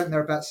 I went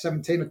there about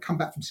 17. I'd come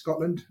back from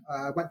Scotland.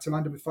 Went to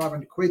London with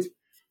 500 quid.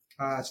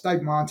 Stayed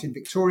with my auntie in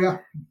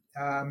Victoria.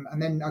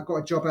 And then I got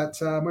a job at,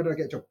 where did I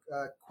get a job?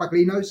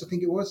 Quaglinos, I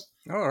think it was.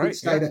 All right.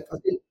 There. I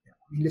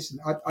mean, listen,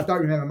 I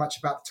don't remember much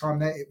about the time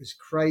there. It was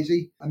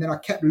crazy. And then I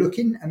kept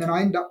looking. And then I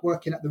ended up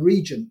working at the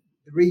Regent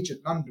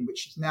London,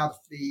 which is now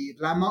the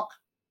Landmark.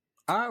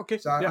 Ah, okay.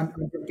 So I'm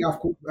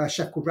a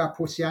chef called Ralph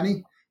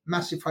Porciani,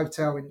 massive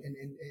hotel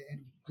in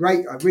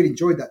great. I really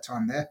enjoyed that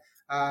time there.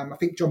 I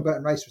think John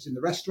Burton Race was in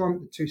the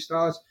restaurant, the 2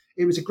 stars.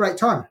 It was a great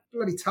time.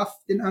 Bloody tough.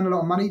 Didn't earn a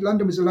lot of money.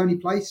 London was a lonely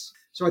place.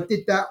 So I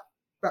did that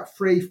about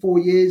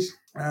 3-4 years.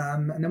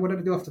 And then what did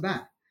I do after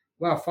that?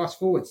 Well, fast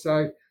forward.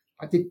 So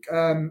I did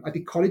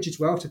college as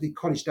well. So I did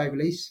college day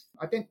release.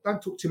 I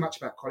don't talk too much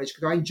about college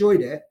because I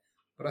enjoyed it,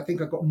 but I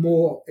think I got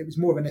more. It was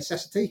more of a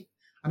necessity.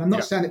 And I'm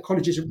not saying that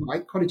college isn't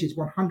right. College is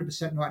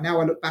 100% right.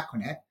 Now I look back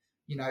on it,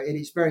 you know, it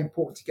is very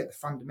important to get the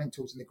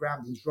fundamentals and the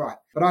groundings right.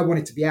 But I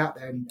wanted to be out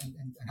there and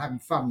having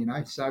fun, you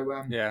know. So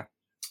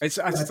that's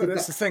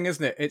the thing,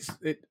 isn't it?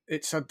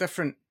 It's a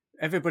different.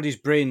 Everybody's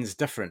brain's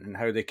different in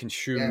how they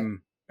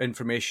consume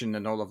information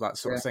and all of that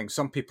sort of thing.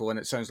 Some people, and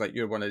it sounds like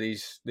you're one of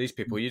these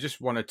people, you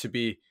just wanted to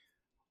be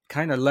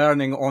kind of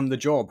learning on the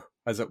job,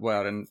 as it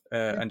were,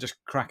 and just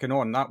cracking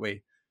on that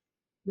way.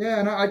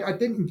 Yeah, and I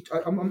didn't.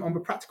 I'm a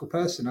practical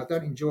person. I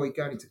don't enjoy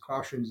going into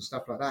classrooms and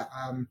stuff like that.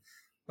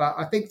 But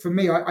I think for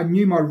me, I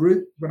knew my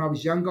route when I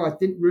was younger. I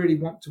didn't really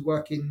want to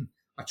work in.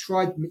 I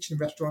tried Michelin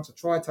restaurants. I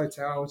tried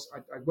hotels.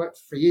 I worked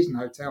for 3 years in a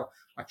hotel.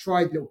 I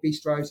tried little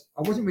bistros.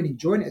 I wasn't really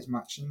enjoying it as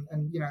much,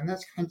 and you know, and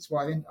that's hence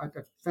why I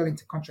fell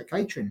into contract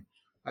catering.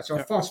 So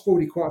I fast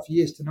forwarded quite a few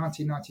years to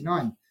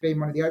 1999, being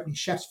one of the opening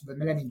chefs for the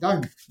Millennium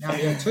Dome. Now the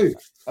O2.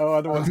 Oh,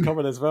 I know what's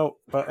coming as well.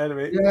 But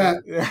anyway,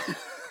 yeah.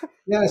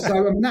 So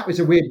that was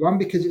a weird one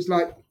because it's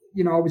like,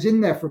 you know, I was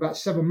in there for about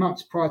 7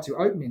 months prior to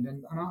opening,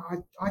 and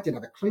I didn't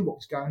have a clue what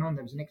was going on.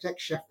 There was an exec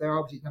chef there,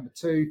 obviously number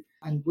 2,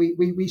 and we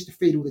used to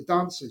feed all the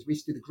dancers. We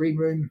used to do the green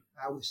room,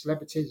 all the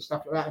celebrities and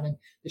stuff like that. And then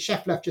the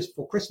chef left just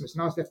before Christmas,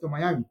 and I was left on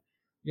my own.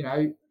 You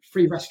know,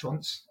 3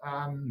 restaurants.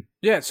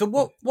 So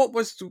what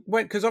was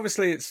when? Because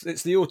obviously it's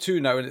the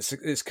O2 now, and it's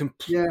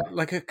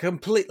like a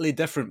completely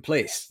different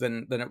place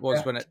than it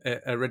was when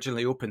it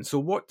originally opened. So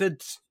what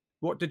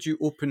did you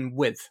open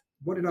with?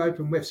 What did I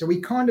open with? So we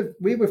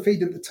were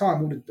feeding at the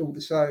time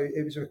so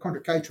it was a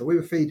contract caterer. We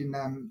were feeding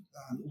all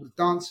the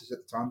dancers at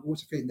the time. We were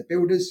also feeding the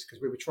builders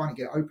because we were trying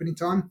to get opening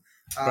time.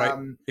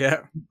 We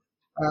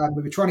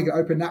were trying to get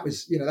open. That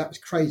was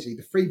crazy.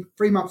 The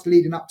 3 months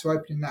leading up to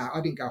opening that,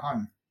 I didn't go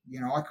home. You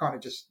know, I kind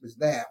of just was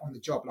there on the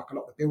job like a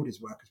lot of the builders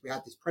were because we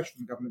had this pressure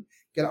from the government: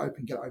 get it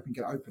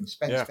open,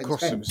 spend. Of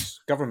course, it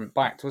was government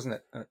backed, wasn't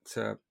it?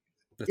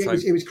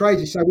 It was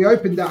crazy. So we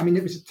opened that. I mean,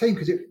 it was a team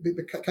because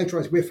the caterer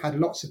I was with had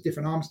lots of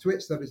different arms to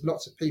it. So there was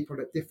lots of people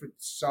at different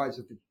sides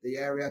of the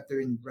area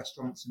doing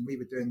restaurants, and we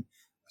were doing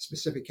a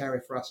specific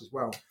area for us as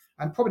well.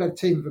 And probably had a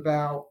team of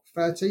about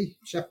 30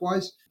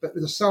 chef-wise, but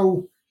there's a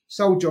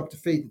sole job to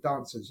feed the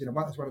dancers. You know,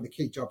 that was one of the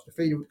key jobs to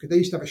feed them because they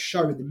used to have a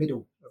show in the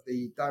middle of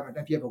the dome. I don't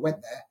know if you ever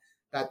went there.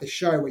 They had the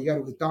show where you had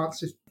all the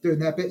dancers doing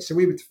their bit. So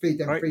we would feed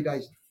them 3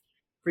 days.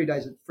 3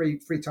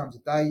 times a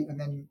day, and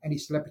then any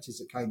celebrities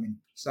that came in.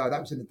 So that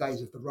was in the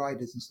days of the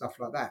riders and stuff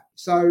like that.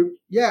 So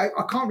yeah,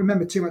 I can't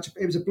remember too much.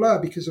 It was a blur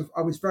because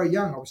I was very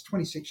young. I was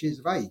 26 years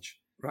of age.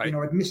 Right. You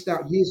know, I'd missed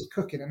out years of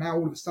cooking, and now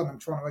all of a sudden I'm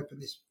trying to open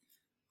this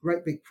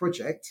great big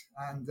project.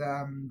 And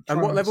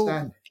what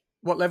level?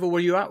 What level were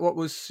you at? What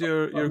was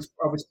your? I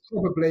was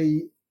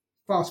probably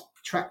fast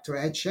track to a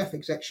head chef,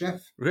 exec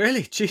chef.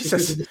 Really,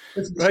 Jesus!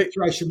 Because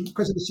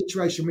of the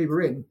situation we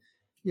were in.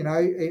 You know,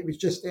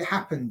 it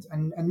happened.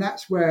 And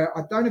that's where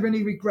I don't have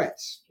any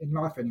regrets in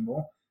life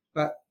anymore,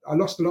 but I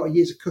lost a lot of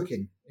years of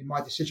cooking in my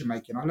decision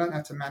making. I learned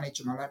how to manage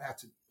and I learned how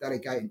to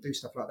delegate and do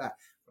stuff like that.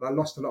 But I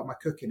lost a lot of my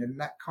cooking, and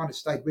that kind of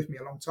stayed with me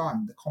a long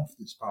time, the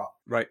confidence part.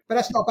 Right. But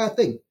that's not a bad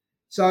thing.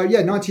 So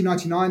yeah,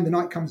 1999, the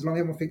night comes along,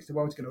 everyone thinks the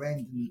world's going to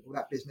end and all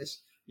that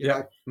business. You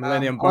know,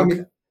 Millennium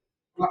Bug.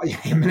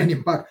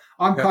 Millennium Bug.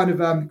 I'm kind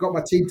of got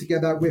my team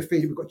together.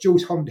 We've got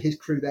Jules Honda, his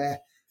crew there.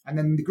 And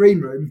then in the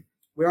green room,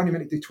 we're only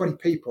meant to do 20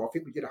 people. I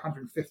think we did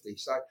 150.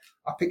 So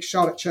I picked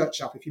Charlotte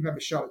Church up. If you remember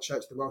Charlotte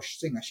Church, the Welsh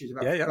singer, she was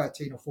about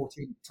 13 or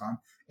 14 at the time,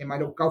 in my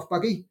little golf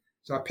buggy.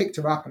 So I picked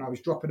her up and I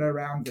was dropping her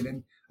around. And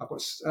then I've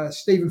got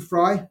Stephen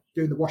Fry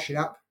doing the washing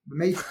up with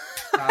me.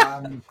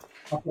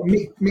 I've got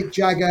Mick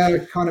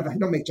Jagger,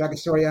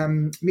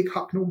 Mick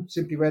Hucknall,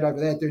 Simply Red over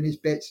there doing his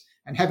bits,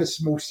 and Heather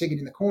Small singing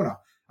in the corner.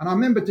 And I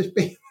remember just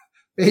being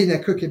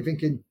there cooking,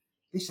 thinking,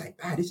 this ain't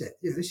bad, is it?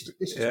 Yeah, this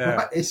is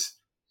right.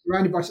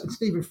 surrounded by and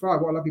Stephen Fry,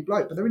 what a lovely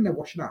bloke, but they're in there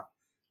washing up.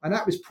 And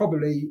that was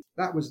probably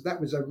that was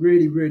a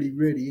really, really,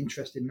 really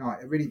interesting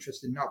night, a really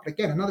interesting night. But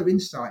again, another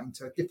insight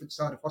into a different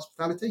side of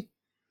hospitality.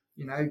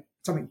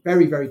 Something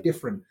very, very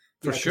different.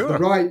 For sure.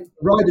 The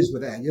riders were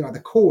there. The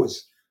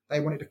cause, they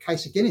wanted a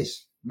case of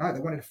Guinness. No, they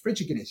wanted a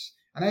fridge of Guinness,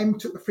 and they even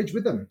took the fridge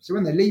with them. So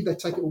when they leave, they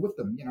take it all with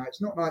them.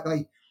 It's not like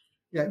they.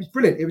 Yeah, it was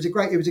brilliant. It was a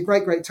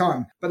great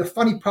time. But the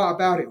funny part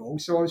about it all,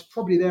 so I was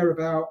probably there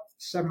about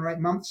 7 or 8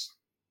 months.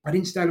 I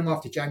didn't stay long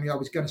after January. I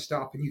was going to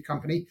start up a new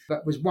company. But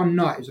it was one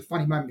night. It was a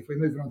funny moment if we're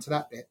moving on to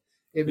that bit.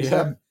 It was,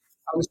 I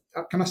was,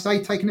 can I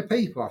say taking a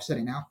pee? Well, I've said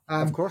it now.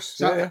 Of course.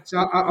 So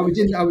I was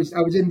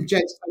in the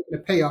jets taking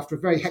a pee after a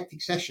very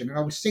hectic session, and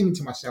I was singing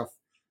to myself.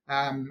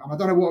 And I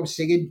don't know what I was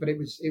singing, but it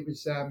was,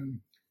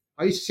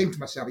 I used to sing to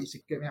myself. It used to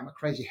get me out of my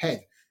crazy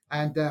head.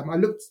 And I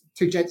looked,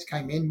 2 jets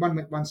came in, one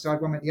went one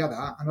side, one went the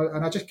other,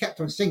 and I just kept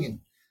on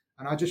singing.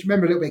 And I just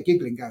remember a little bit of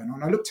giggling going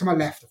on. I looked to my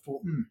left, I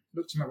thought,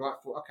 looked to my right,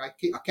 I thought,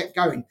 okay, I kept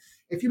going.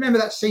 If you remember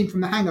that scene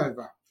from The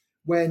Hangover,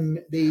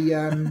 when the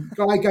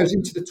guy goes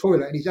into the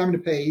toilet and he's having a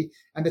pee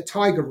and the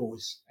tiger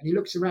roars and he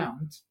looks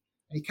around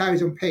and he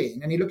carries on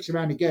peeing and he looks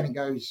around again and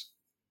goes,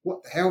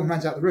 what the hell, and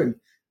runs out the room.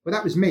 Well,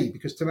 that was me,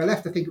 because to my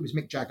left, I think it was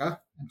Mick Jagger,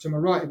 and to my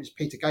right, it was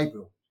Peter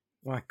Gabriel.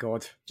 My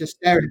God. Just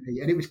staring at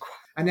me. And it was,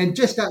 and then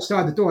just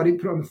outside the door, I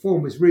didn't put it on the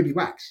form, was Ruby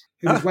Wax,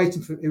 who was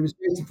waiting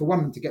for one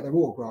of them to get their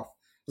autograph.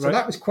 So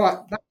that was quite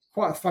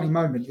a funny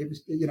moment. It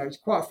was, it's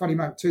quite a funny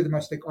moment. 2 of the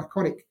most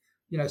iconic,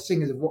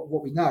 singers of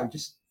what we know,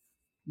 just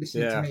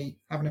listening to me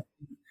having a.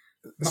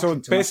 So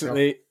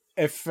basically,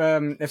 if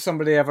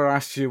somebody ever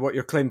asked you what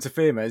your claim to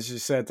fame is, you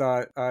said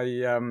I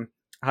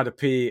had a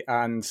pee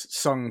and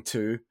sung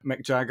to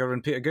Mick Jagger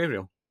and Peter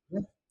Gabriel.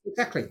 Yeah,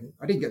 exactly.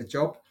 I didn't get the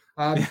job.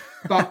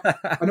 But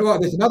I know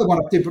there's another one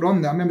I did put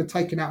on there. I remember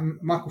taking out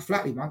Michael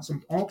Flatley once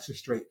on Oxford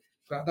Street,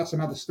 but that's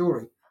another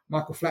story.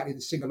 Michael Flatley,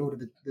 the singer,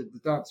 ordered the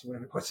dance or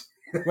whatever it was.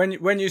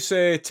 When you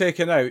say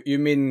taken out, you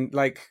mean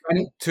like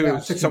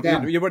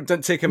something? You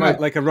didn't take him out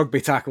like a rugby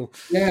tackle.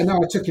 Yeah, no,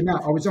 I took him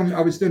out. I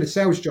was doing a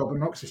sales job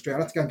on Oxford Street. I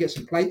had to go and get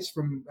some plates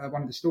from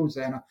one of the stores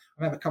there, and I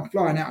remember come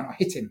flying out and I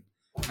hit him,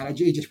 and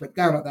he just went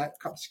down like that.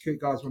 A couple of security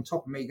guards were on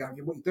top of me, going,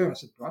 "What are you doing?" I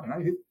said, "I don't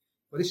know."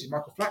 Well, this is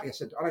Michael Flatley. I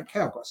said, "I don't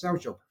care. I've got a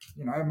sales job.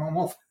 I'm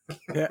off."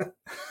 Yeah.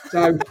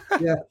 So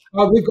yeah,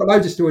 we've got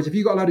loads of stories. If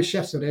you got a load of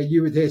chefs on there,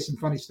 you would hear some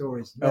funny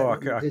stories. I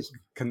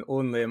can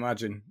only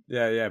imagine.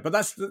 Yeah. But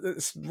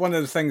that's one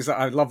of the things that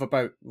I love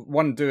about,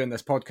 one, doing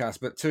this podcast,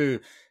 but 2,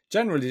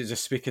 generally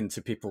just speaking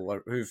to people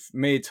who've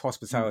made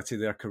hospitality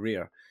their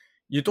career.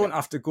 You don't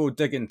have to go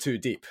digging too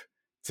deep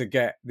to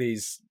get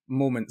these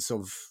moments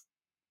of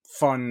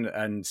fun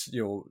and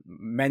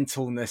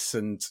mentalness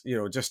and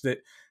just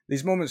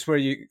these moments where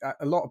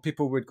a lot of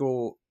people would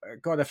go,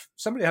 God, if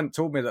somebody hadn't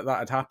told me that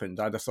had happened,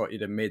 I'd have thought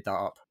you'd have made that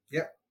up.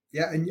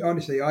 Yeah, and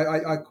honestly,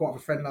 I caught up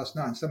with a friend last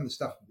night, and some of the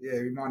stuff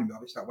reminded me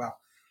of it. It's like, wow,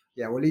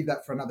 yeah, we'll leave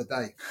that for another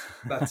day.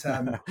 But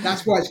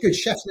that's why it's good.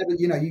 Chefs never,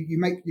 you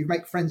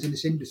make friends in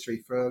this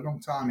industry for a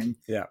long time, and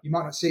you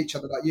might not see each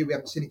other like you. We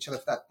haven't seen each other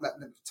for that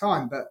length of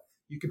time, but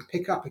you can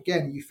pick up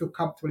again, and you feel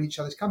comfortable in each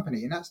other's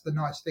company, and that's the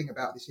nice thing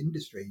about this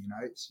industry.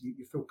 It's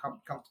you feel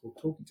comfortable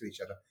talking to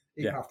each other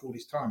even after all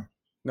this time.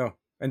 No,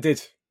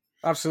 indeed.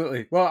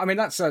 Absolutely. Well, I mean,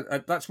 that's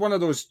one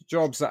of those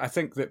jobs that I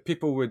think that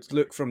people would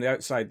look from the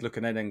outside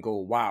looking in and go,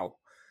 wow,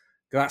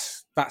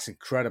 that's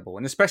incredible.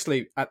 And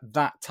especially at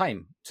that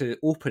time to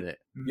open it,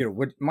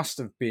 must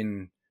have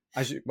been,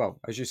 as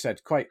you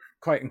said, quite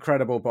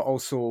incredible, but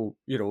also,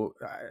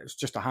 it's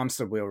just a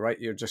hamster wheel, right?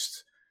 You're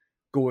just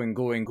going,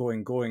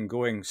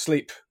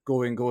 sleep,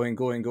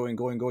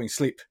 going,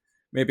 sleep.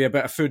 Maybe a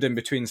bit of food in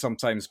between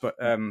sometimes, but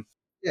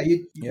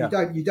you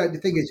don't. The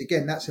thing is,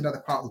 again, that's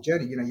another part of the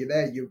journey. You're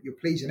there, you're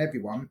pleasing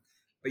everyone,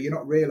 but you're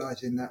not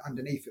realizing that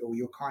underneath it all,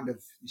 you're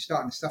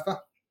starting to suffer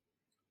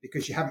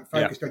because you haven't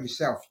focused on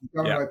yourself. You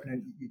go and open,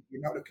 and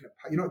you're not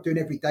you're not doing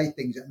everyday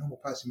things that a normal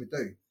person would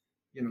do.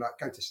 Like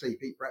go to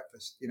sleep, eat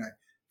breakfast,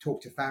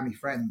 talk to family,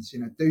 friends,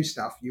 do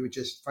stuff. You were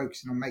just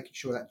focusing on making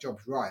sure that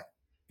job's right.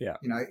 Yeah.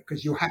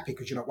 Because you're happy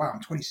because you're like, wow, I'm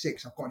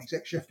 26, I've got an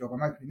exec chef job,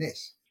 I'm opening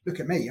this. Look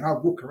at me, and I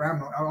walk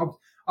around.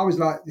 I was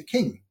like the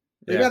king.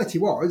 The reality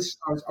was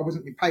I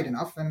wasn't being paid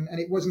enough, and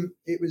it wasn't.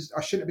 It was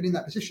I shouldn't have been in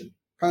that position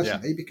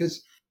personally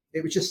because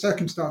it was just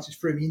circumstances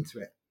threw me into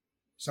it.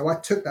 So I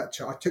took that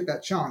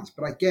chance,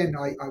 but again,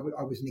 I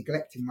was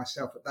neglecting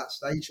myself at that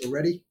stage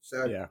already.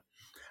 So yeah,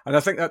 and I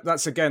think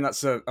that's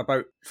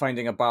about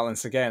finding a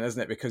balance again,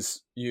 isn't it?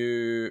 Because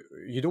you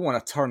don't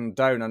want to turn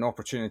down an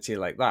opportunity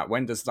like that.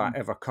 When does that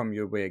ever come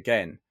your way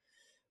again?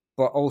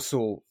 But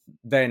also,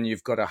 then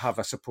you've got to have,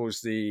 I suppose,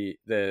 the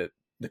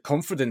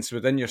confidence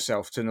within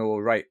yourself to know,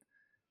 right,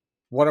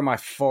 what am I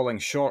falling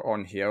short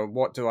on here?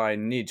 What do I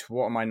need?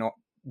 What am I not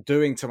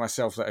doing to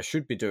myself that I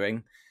should be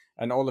doing?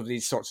 And all of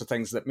these sorts of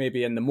things that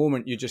maybe in the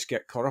moment you just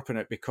get caught up in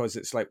it because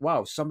it's like,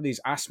 wow, somebody's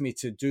asked me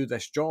to do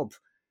this job.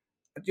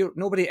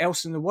 Nobody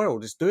else in the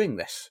world is doing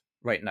this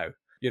right now.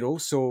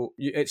 So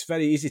it's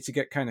very easy to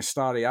get kind of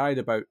starry-eyed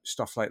about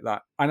stuff like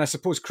that. And I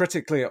suppose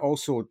critically, it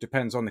also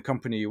depends on the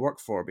company you work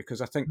for, because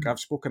I think I've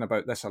spoken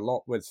about this a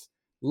lot with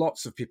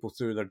lots of people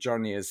through their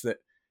journey, is that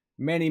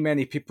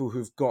many people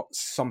who've got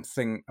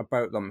something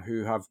about them,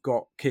 who have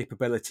got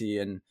capability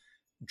and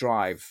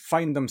drive,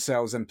 find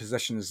themselves in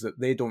positions that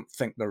they don't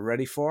think they're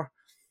ready for,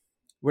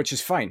 which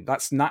is fine.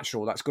 That's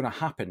natural. That's going to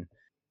happen.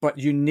 But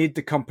you need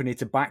the company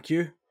to back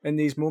you in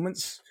these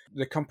moments.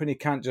 The company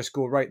can't just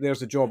go, right,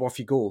 there's a job, off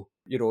you go.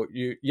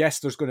 Yes,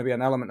 there's going to be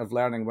an element of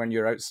learning when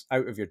you're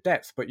out of your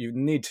depth, but you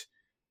need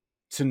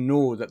to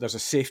know that there's a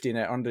safety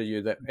net under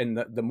you, that in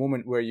the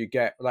moment where you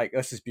get like,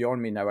 this is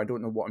beyond me now, I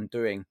don't know what I'm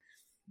doing,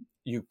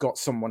 you've got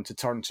someone to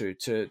turn to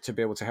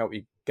be able to help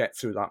you get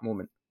through that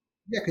moment.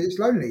 Yeah, because it's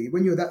lonely.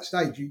 When you're at that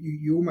stage,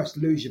 you almost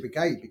lose your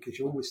brigade, because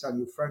you're always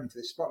suddenly you're thrown into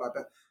the spotlight.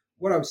 But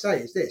what I would say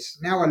is this: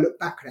 now I look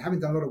back at it, having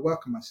done a lot of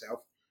work on myself,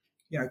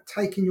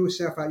 taking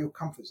yourself out of your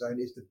comfort zone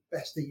is the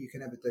best thing you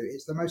can ever do.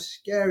 It's the most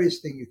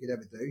scariest thing you could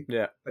ever do.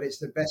 Yeah. But it's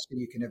the best thing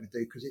you can ever do,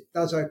 because it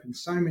does open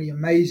so many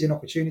amazing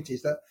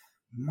opportunities that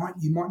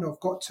you might not have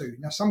got to.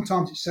 Now,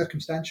 sometimes it's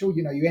circumstantial.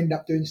 You end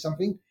up doing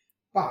something,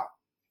 but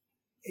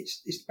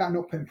it's about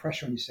not putting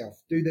pressure on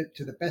yourself. Do that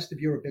to the best of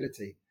your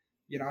ability.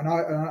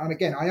 And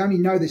again, I only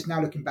know this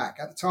now looking back.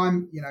 At the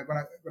time,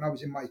 when I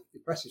was in my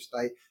depressive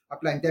state, I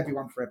blamed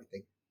everyone for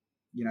everything.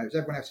 It was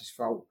everyone else's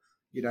fault.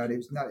 And it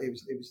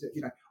was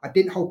I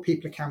didn't hold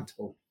people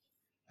accountable,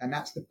 and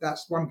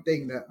that's one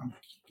thing that I'm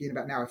thinking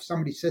about now. If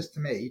somebody says to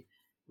me,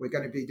 "We're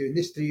going to be doing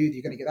this to you,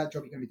 you're going to get that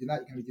job, you're going to be doing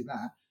that, you're going to be doing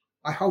that,"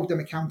 I hold them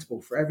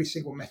accountable for every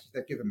single message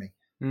they've given me.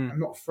 I'm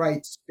not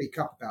afraid to speak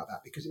up about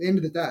that, because at the end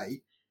of the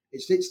day,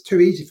 it's too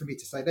easy for me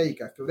to say, "There you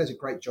go, Phil. There's a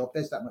great job.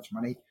 There's that much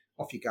money.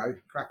 Off you go,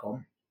 crack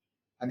on,"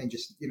 and then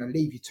just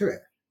leave you to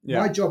it.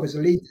 Yeah. My job as a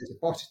leader, as a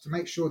boss, is to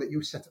make sure that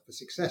you're set up for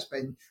success, but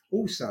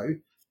also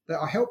that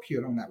I help you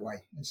along that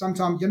way. And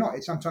sometimes you're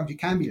not. Sometimes you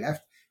can be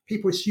left.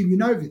 People assume you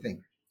know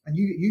everything, and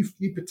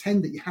you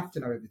pretend that you have to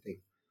know everything.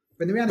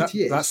 But the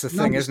reality is, that's the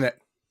thing, isn't it?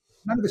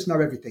 None of us know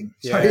everything.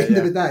 So at the end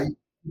of the day,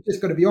 you've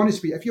just got to be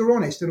honest with you. If you're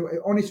honest and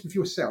honest with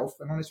yourself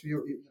and honest with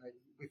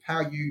with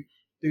how you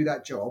do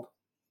that job,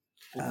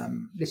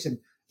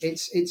 listen,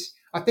 it's.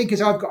 I think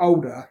as I've got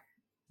older,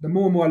 the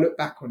more and more I look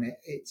back on it,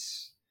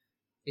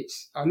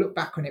 I look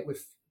back on it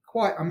with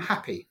I'm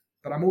happy,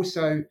 but I'm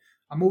also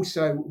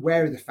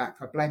aware of the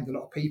fact I blamed a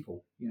lot of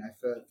people,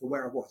 for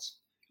where I was.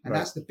 And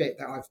that's the bit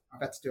that I've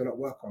had to do a lot of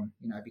work on,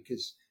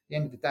 because at the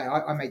end of the day,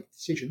 I made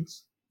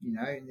decisions,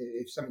 and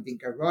if something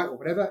didn't go right or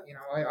whatever,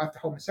 I have to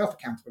hold myself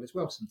accountable as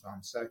well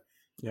sometimes. So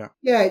yeah,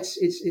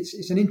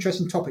 it's an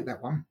interesting topic,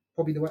 that one.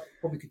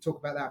 Probably could talk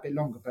about that a bit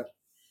longer, but.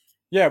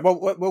 Yeah,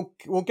 well,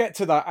 we'll get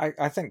to that,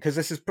 I think, because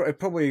this is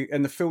probably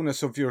in the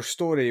fullness of your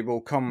story will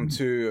come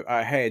to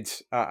a head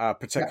at a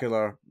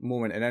particular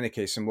moment in any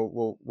case, and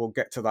we'll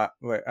get to that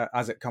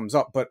as it comes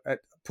up. But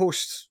at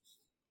post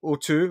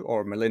O2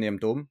 or Millennium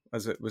Dome,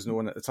 as it was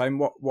known at the time,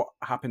 what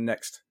happened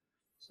next?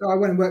 So I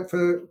went and worked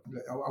for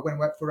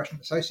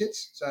Restaurant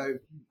Associates, so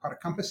part of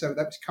Compass. So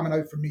that was coming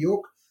over from New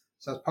York.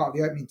 So I was part of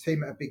the opening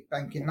team at a big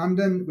bank in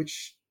London,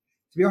 which,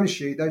 to be honest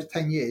with you, those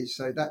 10 years,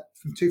 so that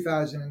from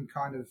 2000 and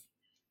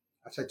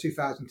I'd say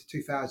 2000 to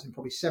 2000,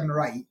 probably 7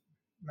 or 8,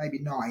 maybe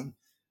 9,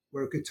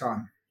 were a good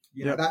time.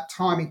 That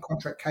time in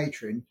contract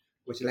catering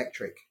was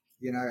electric,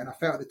 and I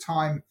felt at the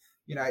time,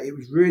 it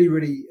was really,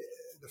 really,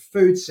 the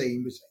food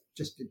scene was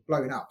just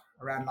blowing up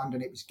around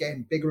London. It was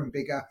getting bigger and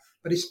bigger,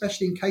 but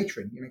especially in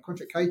catering,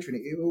 contract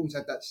catering, it always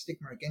had that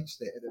stigma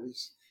against it. There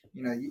was,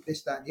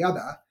 this, that, and the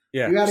other.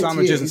 Yeah,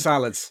 sandwiches and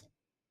salads.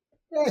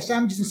 Yeah,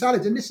 sandwiches and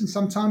salads. And listen,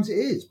 sometimes it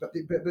is, but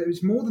it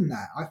was more than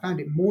that. I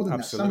found it more than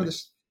Absolutely.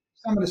 that.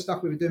 Some of the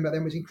stuff we were doing back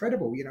then was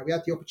incredible. We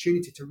had the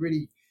opportunity to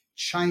really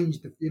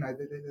change the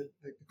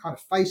kind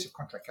of face of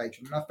contract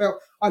catering. And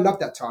I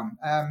loved that time.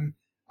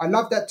 I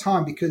loved that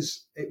time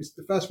because it was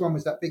the first one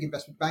was that big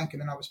investment bank.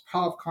 And then I was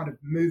part of kind of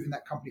moving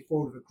that company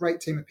forward with a great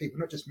team of people,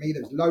 not just me.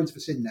 There was loads of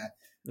us in there.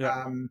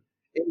 Yeah.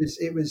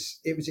 It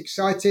was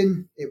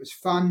exciting. It was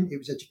fun. It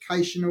was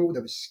educational.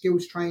 There was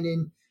skills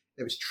training.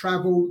 There was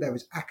travel. There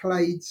was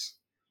accolades.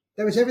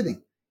 There was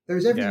everything. There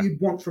was everything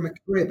you'd want from a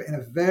career, but in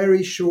a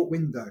very short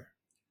window.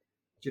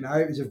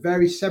 It was a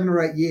very 7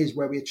 or 8 years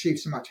where we achieved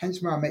so much.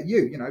 Hence where I met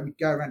you. We'd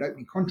go around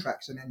opening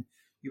contracts and then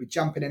you would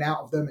jump in and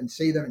out of them and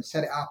see them and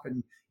set it up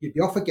and you'd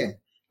be off again.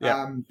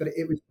 Yeah. But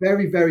it was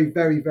very, very,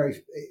 very,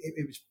 very,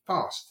 it was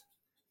fast.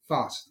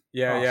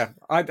 Yeah.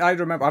 I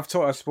remember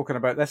I've spoken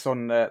about this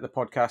on the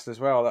podcast as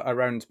well,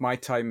 around my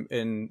time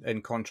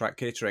in contract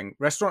catering.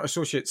 Restaurant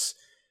Associates,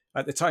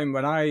 at the time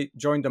when I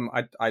joined them,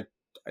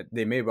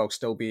 they may well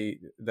still be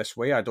this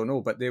way, I don't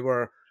know, but they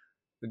were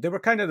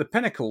kind of the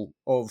pinnacle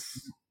of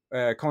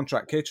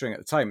contract catering at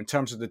the time in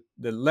terms of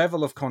the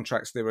level of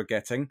contracts they were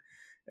getting.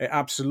 It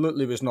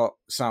absolutely was not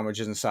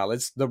sandwiches and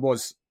salads. There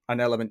was an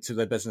element to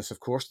the business, of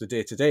course, the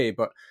day-to-day,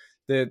 but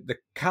the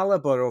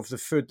caliber of the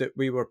food that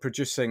we were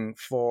producing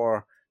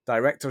for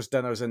directors'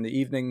 dinners in the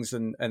evenings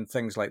and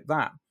things like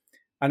that,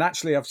 And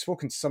actually, I've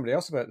spoken to somebody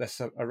else about this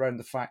around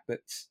the fact that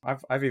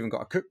I've even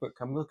got a cookbook.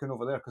 I'm looking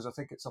over there because I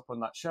think it's up on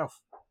that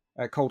shelf,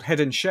 called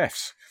Hidden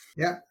Chefs.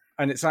 Yeah.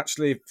 And it's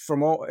actually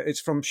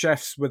from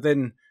chefs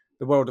within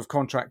the world of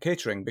contract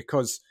catering,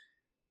 because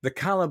the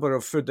caliber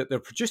of food that they're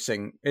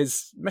producing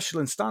is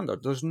Michelin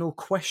standard. There's no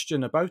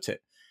question about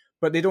it.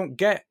 But they don't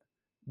get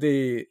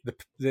the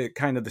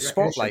kind of the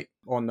spotlight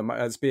on them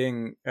as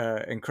being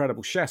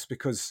incredible chefs,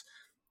 because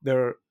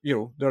they're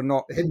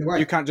not. They're hidden away.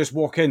 You can't just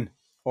walk in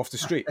off the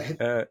street.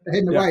 They're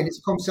hidden away, and it's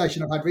a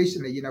conversation I've had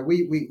recently.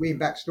 We in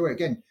Backstory,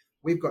 again,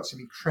 we've got some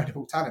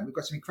incredible talent. We've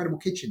got some incredible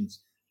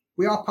kitchens.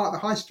 We are part of the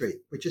high street.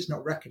 We're just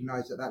not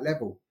recognised at that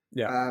level.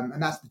 Yeah.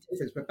 And that's the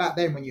difference. But back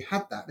then, when you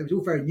had that, it was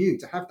all very new.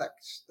 To have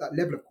that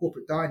level of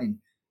corporate dining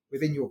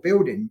within your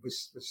building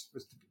was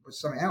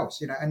something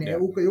else, And it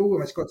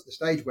almost got to the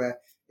stage where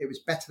it was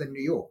better than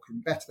New York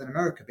and better than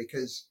America,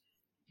 because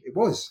it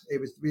was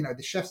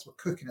the chefs were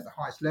cooking at the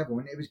highest level,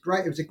 and it was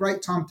great. It was a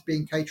great time to be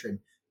in catering,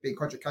 being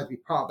contract catering, to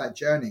be part of that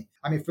journey.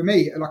 I mean, for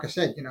me, like I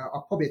said, I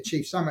probably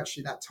achieved so much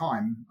in that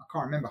time. I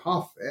can't remember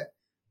half of it,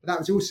 but that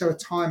was also a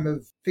time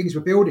of things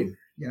were building.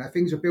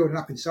 Things were building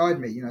up inside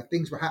me.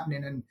 Things were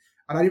happening, and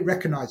I didn't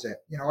recognize it.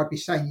 I'd be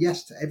saying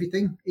yes to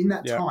everything in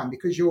that time,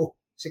 because you're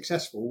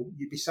successful.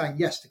 You'd be saying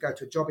yes to go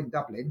to a job in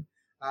Dublin,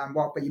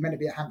 but you're meant to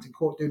be at Hampton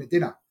Court doing a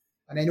dinner,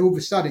 and then all of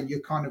a sudden you're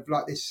kind of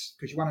like this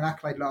because you won an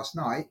accolade last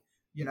night.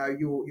 You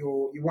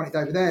wanted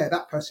over there.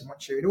 That person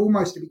wants you, and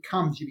almost you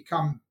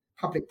become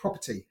public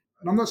property.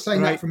 And I'm not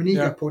saying that from an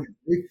ego point of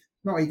view,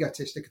 not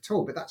egotistic at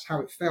all, but that's how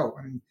it felt.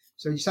 And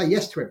so you say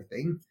yes to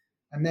everything,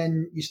 and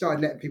then you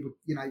started letting people,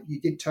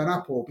 you did turn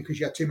up, or because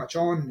you had too much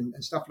on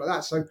and stuff like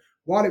that. So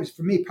while it was,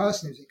 for me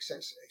personally, it was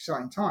an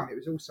exciting time, it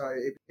was also,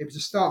 it was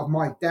the start of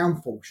my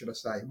downfall, should I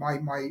say. My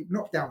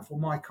not downfall,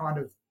 my kind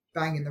of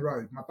bang in the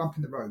road, my bump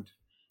in the road.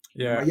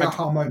 Yeah. My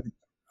aha moment.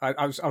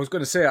 I was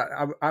going to say,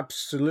 I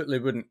absolutely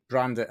wouldn't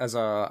brand it as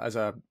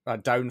a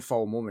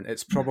downfall moment.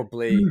 It's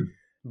probably, you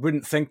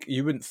wouldn't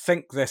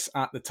think this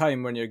at the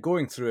time when you're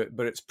going through it,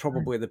 but it's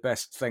probably the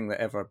best thing that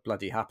ever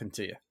bloody happened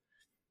to you.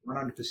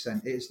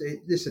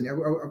 100%. Listen,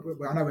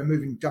 I know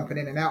we're jumping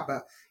in and out,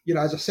 but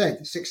as I said,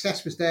 the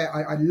success was there.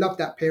 I loved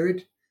that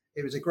period.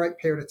 It was a great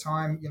period of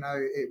time.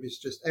 It was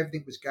just,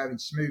 everything was going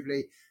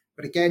smoothly.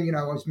 But again,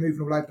 I was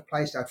moving all over the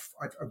place. I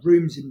had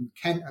rooms in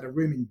Kent, I had a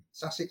room in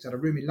Sussex, I had a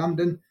room in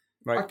London.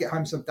 Right. I'd get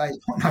home some days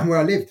not knowing where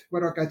I lived.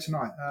 Where do I go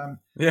tonight?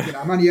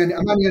 I'm only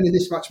earning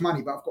this much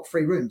money, but I've got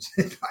 3 rooms.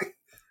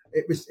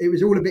 It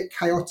was all a bit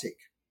chaotic.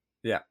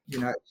 Yeah.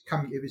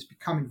 It was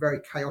becoming very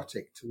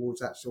chaotic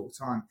towards that sort of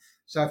time.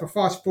 So if I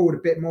fast forward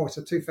a bit more,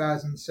 so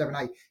 2007,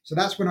 8, so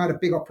that's when I had a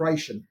big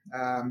operation.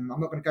 I'm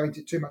not going to go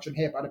into too much on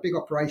here, but I had a big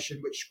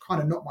operation which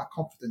kind of knocked my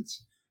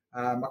confidence.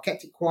 I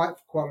kept it quiet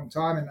for quite a long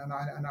time,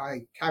 and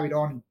I carried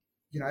on.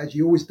 As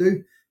you always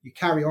do, you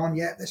carry on.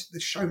 Yeah, the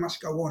show must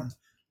go on.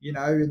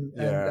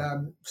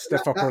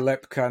 Stiff upper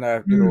lip, kind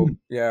of.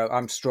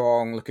 I'm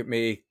strong. Look at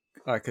me.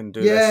 I can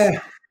do this.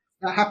 Yeah,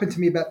 that happened to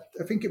me. But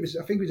I think it was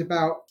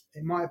about.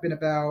 It might have been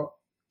about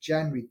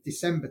January,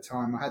 December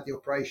time. I had the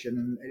operation,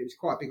 and it was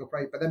quite a big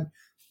operation. But then,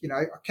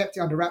 I kept it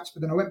under wraps.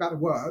 But then I went back to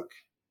work,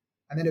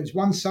 and then it was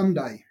one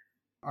Sunday.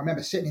 I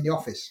remember sitting in the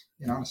office,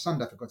 on a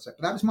Sunday, for God's sake.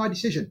 But that was my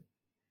decision.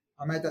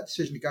 I made that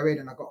decision to go in,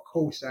 and I got a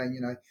call saying,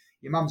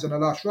 your mum's on her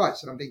last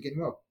rites. And I'm thinking,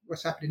 well,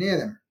 what's happening here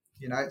then?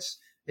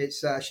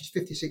 It's she's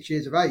 56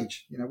 years of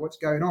age. What's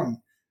going on?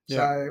 Yeah.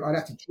 So I'd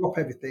have to drop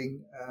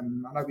everything. I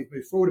know we've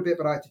moved forward a bit,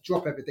 but I had to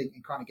drop everything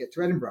and kind of get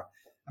to Edinburgh.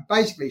 And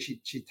basically,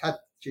 she'd had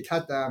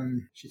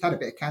a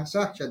bit of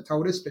cancer. She hadn't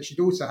told us, but she'd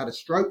also had a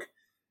stroke.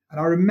 And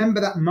I remember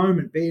that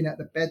moment being at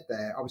the bed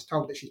there. I was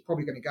told that she's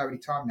probably going to go any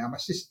time now. My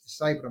sister's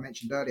disabled, I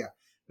mentioned earlier.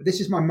 But this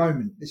is my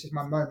moment. This is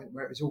my moment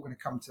where it was all going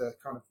to come to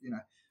kind of,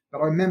 But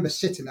I remember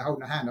sitting there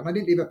holding her hand, and I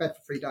didn't leave her bed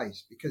for 3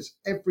 days, because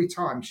every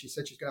time she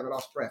said she was going to have her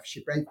last breath,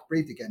 she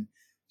breathed again.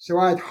 So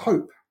I had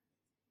hope,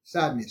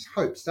 sadness,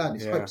 hope,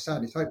 sadness, hope,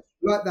 sadness, hope,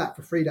 like that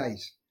for 3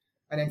 days.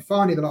 And then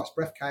finally the last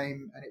breath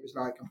came, and it was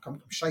like,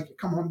 I'm shaking.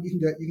 Come on, you can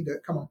do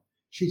it. Come on.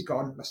 She's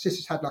gone. My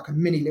sister's had like a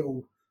mini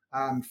little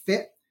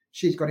fit.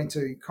 She's got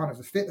into kind of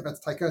a fit. They've had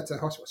to take her to the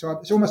hospital. So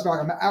it's almost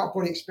like an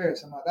out-of-body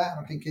experience, something like that. And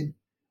I'm thinking,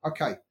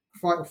 okay,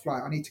 fight or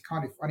flight. I need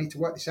to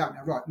work this out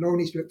now. Right, Laura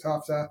needs to be looked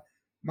after.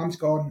 Mum's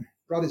gone.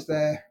 Brother's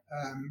there.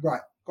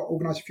 Right, got to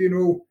organise a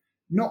funeral.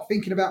 Not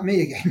thinking about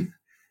me again.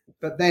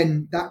 But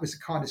then that was the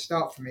kind of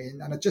start for me.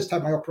 And I just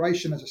had my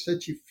operation, as I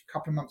said to you, a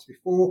couple of months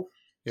before.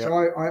 Yep. So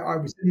I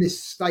was in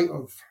this state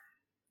of,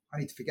 I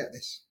need to forget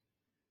this.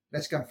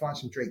 Let's go and find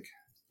some drink.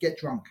 Get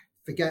drunk.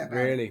 Forget about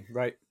it. Really?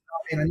 Right.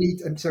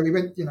 And so we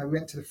went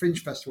to the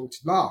Fringe Festival to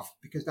laugh,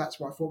 because that's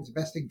what I thought was the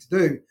best thing to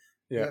do.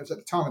 Yeah. It was at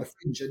the time of the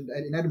Fringe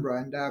in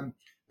Edinburgh. And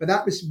but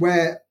that was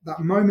where, that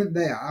moment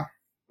there,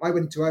 I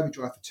went into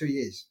overdrive for 2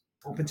 years,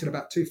 up until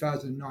about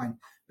 2009.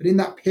 But in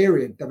that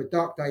period, there were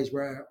dark days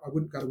where I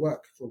wouldn't go to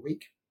work for a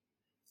week.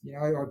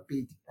 I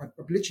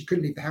literally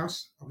couldn't leave the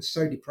house. I was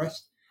so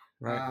depressed.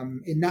 Right.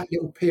 In that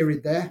little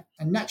period there.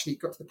 And naturally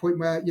it got to the point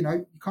where, you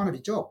can't have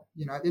your job.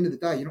 At the end of the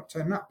day, you're not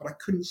turning up. But I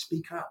couldn't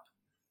speak up.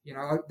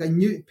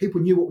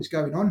 People knew what was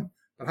going on,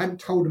 but I hadn't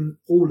told them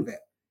all of it.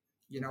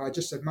 I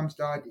just said, Mum's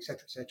died,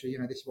 etc.,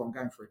 etc. This is what I'm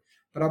going through.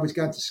 But I was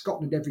going to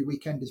Scotland every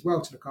weekend as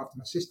well to look after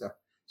my sister.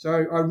 So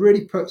I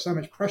really put so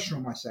much pressure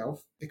on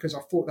myself because I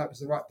thought that was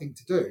the right thing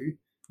to do.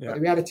 Yeah. But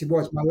the reality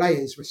was my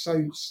layers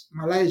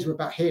were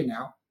about here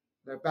now.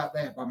 They're about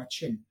there by my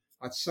chin.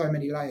 I had so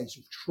many layers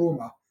of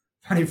trauma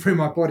running through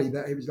my body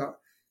that it was like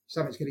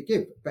something's going to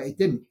give, but it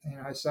didn't.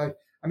 So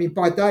I mean,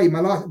 by day,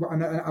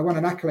 I won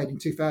an accolade in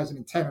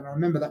 2010, and I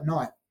remember that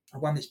night I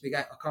won this big.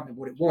 I can't remember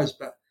what it was,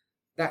 but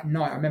that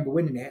night I remember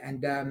winning it,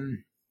 and I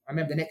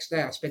remember the next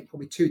day I spent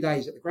probably 2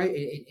 days at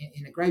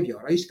in a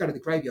graveyard. I used to go to the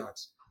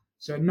graveyards,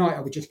 so at night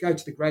I would just go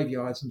to the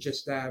graveyards and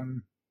just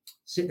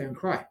sit there and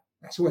cry.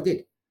 That's all I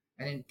did,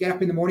 and then get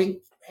up in the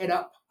morning, head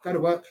up, go to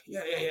work.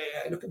 Yeah.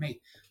 Look at me,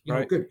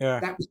 right. Good. Yeah.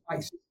 That was my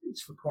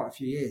existence for quite a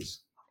few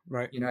years.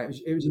 Right.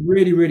 It was a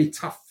really, really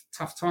tough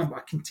time, but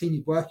I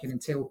continued working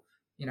until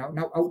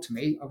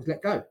ultimately I was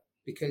let go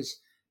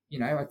because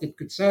I did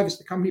good service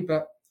to the company,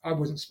 but I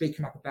wasn't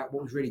speaking up about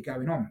what was really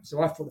going on.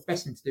 So I thought the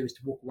best thing to do was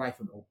to walk away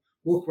from it all,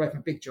 walk away from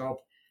a big job,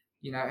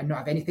 and not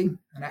have anything,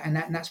 and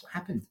that's what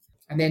happened.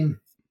 And then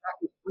that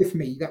was with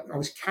me, that I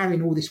was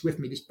carrying all this with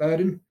me, this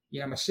burden.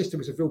 My sister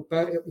was a real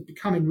burden. It was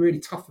becoming really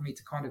tough for me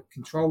to kind of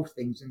control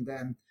things,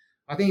 and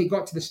I think it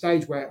got to the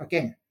stage where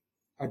again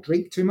I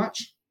drink too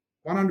much.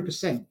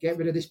 100%, get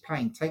rid of this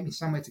pain. Take me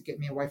somewhere to get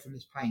me away from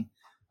this pain.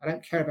 I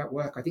don't care about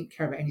work. I didn't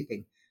care about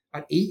anything.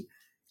 I'd eat,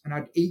 and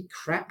I'd eat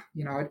crap.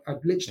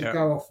 I'd literally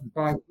go off and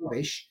buy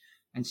rubbish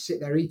and sit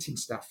there eating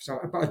stuff.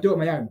 But I'd do it on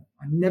my own.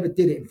 I never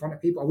did it in front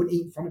of people. I wouldn't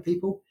eat in front of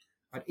people.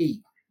 I'd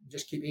eat and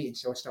just keep eating.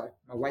 So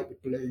my weight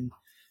would balloon.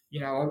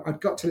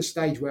 I'd got to the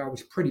stage where I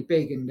was pretty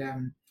big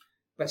and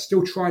but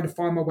still trying to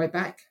find my way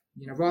back.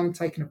 Rather than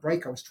taking a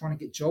break, I was trying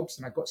to get jobs,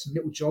 and I got some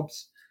little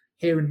jobs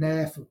here and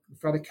there for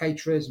other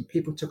caterers, and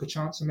people took a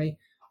chance on me.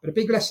 But a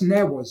big lesson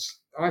there was,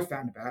 I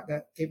found about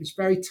that, it was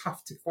very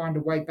tough to find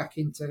a way back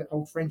into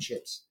old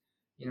friendships.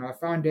 I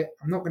found it,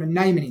 I'm not going to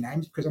name any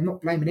names because I'm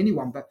not blaming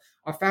anyone, but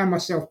I found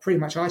myself pretty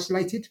much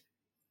isolated.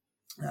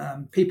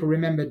 People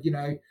remembered,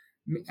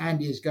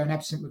 Andy is going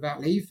absent without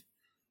leave,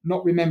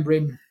 not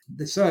remembering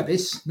the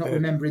service, not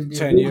remembering the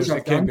 10 years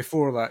that came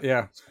before that,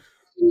 yeah.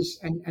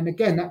 And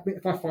again,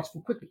 if I fast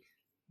forward quickly,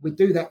 we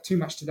do that too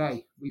much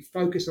today. We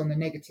focus on the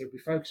negative. We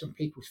focus on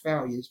people's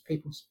failures,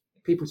 people's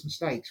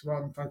mistakes,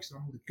 rather than focusing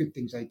on all the good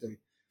things they do.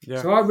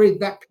 Yeah. So that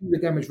period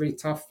with them was really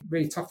tough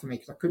for me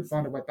because I couldn't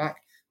find a way back.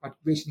 I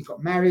recently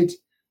got married,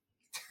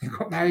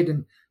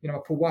 and my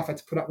poor wife had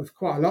to put up with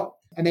quite a lot.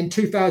 And then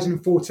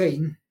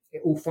 2014,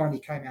 it all finally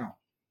came out.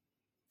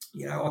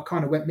 I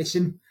kind of went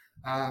missing.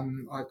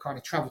 I kind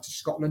of travelled to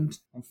Scotland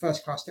on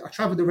first class. I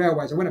travelled the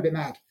railways. I went a bit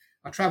mad.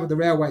 I travelled the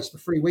railways for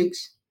 3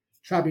 weeks.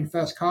 Travelling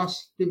first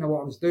class, didn't know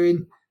what I was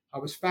doing. I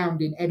was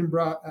found in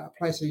Edinburgh at a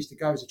place I used to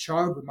go as a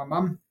child with my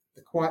mum,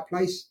 the quiet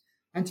place.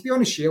 And to be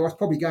honest with you, I was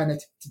probably going there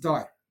to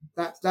die.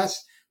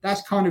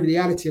 That's kind of the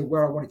reality of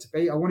where I wanted to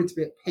be. I wanted to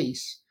be at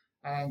peace,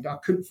 and I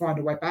couldn't find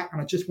a way back, and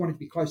I just wanted to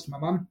be close to my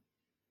mum.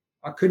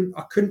 I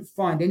couldn't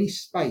find any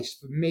space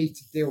for me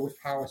to deal with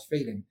how I was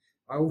feeling.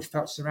 I always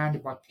felt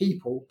surrounded by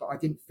people, but I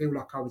didn't feel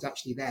like I was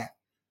actually there.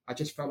 I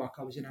just felt like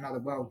I was in another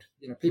world.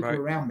 People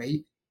were around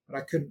me, but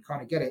I couldn't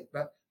kind of get it.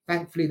 But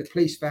thankfully, the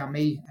police found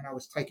me, and I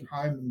was taken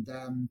home.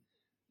 And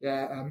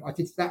I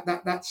did that.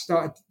 That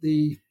started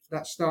the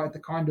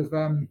kind of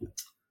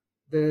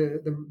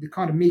the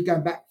kind of me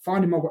going back,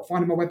 finding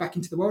my way back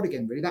into the world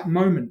again. Really, that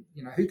moment.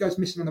 Who goes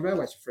missing on the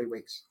railways for 3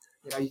 weeks?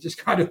 You just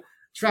kind of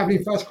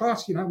traveling first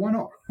class. Why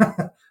not?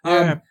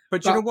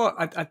 But you know what?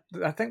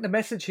 I think the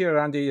message here,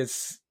 Andy,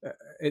 is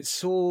it's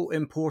so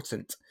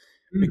important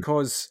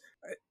because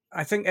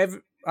I think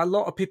a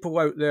lot of people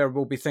out there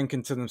will be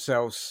thinking to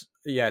themselves,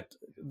 yeah,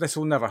 this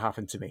will never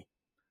happen to me.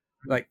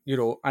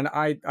 And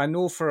I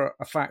know for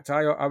a fact,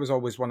 I was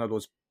always one of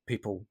those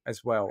people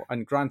as well.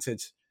 And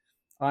granted,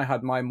 I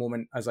had my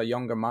moment as a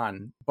younger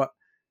man, but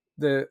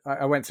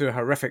I went through a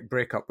horrific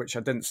breakup, which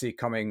I didn't see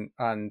coming.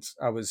 And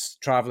I was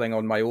traveling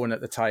on my own at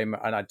the time,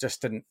 and I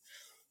just didn't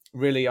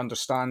really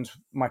understand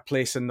my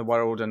place in the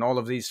world and all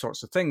of these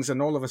sorts of things.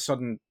 And all of a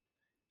sudden,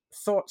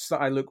 thoughts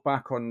that I look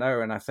back on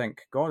now and I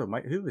think, God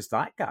almighty, who was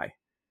that guy?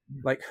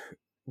 Like,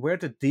 where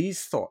did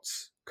these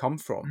thoughts come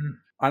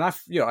from? And I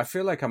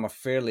feel like I'm a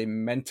fairly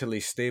mentally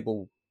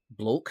stable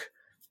bloke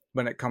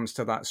when it comes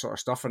to that sort of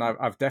stuff. And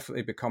I've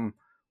definitely become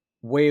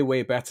way,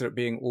 way better at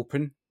being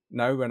open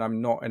now when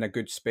I'm not in a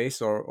good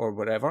space or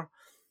whatever.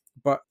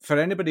 But for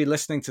anybody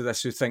listening to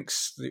this who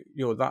thinks,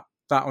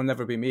 that'll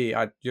never be me,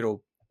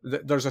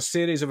 there's a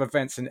series of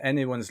events in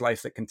anyone's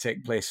life that can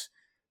take place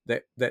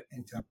that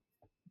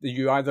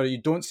you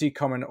don't see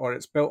coming, or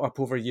it's built up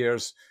over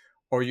years,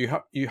 or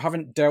you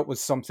haven't dealt with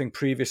something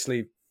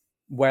previously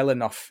well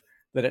enough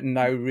that it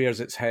now rears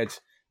its head.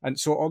 And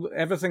so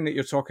everything that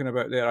you're talking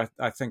about there,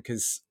 I think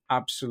is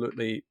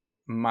absolutely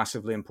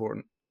massively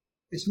important.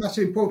 It's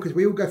massively important because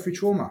we all go through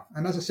trauma.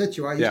 And as I said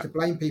to you, I used to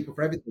blame people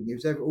for everything. It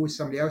was always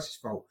somebody else's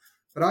fault.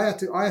 But I had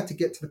to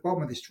get to the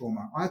bottom of this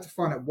trauma. I had to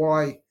find out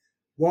why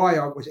why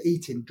I was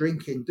eating,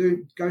 drinking,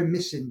 going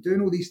missing,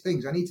 doing all these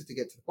things. I needed to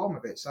get to the bottom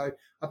of it. So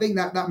I think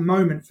that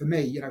moment for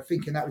me,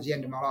 thinking that was the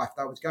end of my life,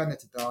 that I was going there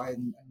to die,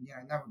 and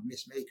no one would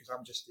miss me because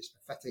I'm just this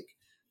pathetic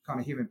kind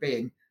of human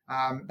being.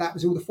 That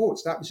was all the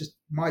thoughts. That was just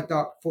my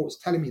dark thoughts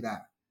telling me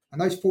that. And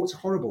those thoughts are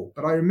horrible.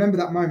 But I remember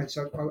that moment.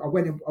 So I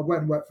went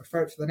and worked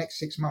for the next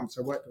 6 months.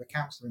 I worked with a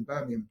counsellor in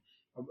Birmingham.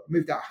 I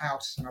moved out of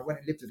house and I went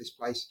and lived at this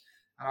place.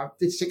 And I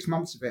did 6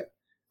 months of it.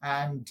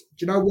 And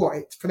do you know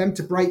what? For them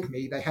to break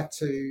me,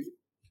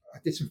 I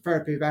did some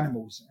therapy with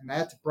animals, and they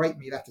had to break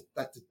me. That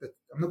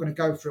I'm not going to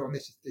go through on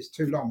this. It's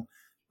too long.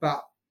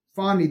 But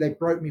finally, they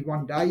broke me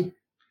one day,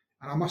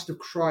 and I must have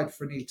cried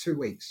for nearly 2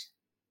 weeks.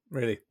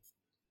 Really?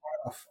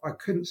 I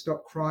couldn't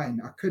stop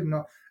crying. I could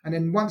not. And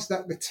then once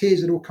the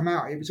tears had all come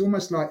out, it was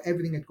almost like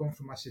everything had gone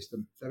from my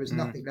system. There was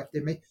nothing left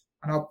in me.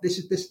 And this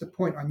is the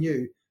point I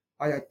knew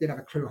I didn't have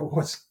a clue I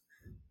was.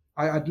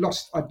 I'd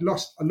lost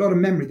a lot of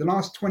memory. The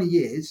last 20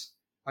 years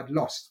I'd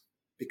lost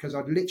because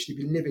I'd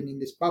literally been living in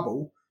this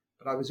bubble,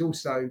 but I was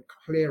also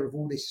clear of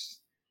all this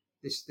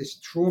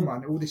trauma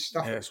and all this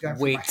stuff that was going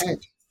through my head.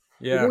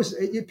 Yeah.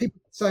 People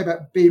say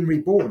about being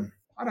reborn.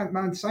 I don't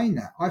mind saying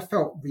that. I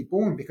felt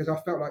reborn because I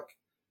felt like,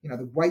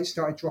 the weight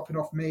started dropping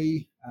off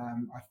me.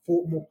 I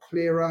thought more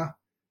clearer.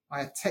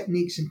 I had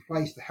techniques in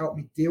place to help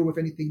me deal with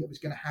anything that was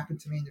going to happen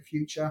to me in the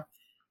future.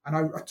 And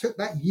I took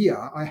that year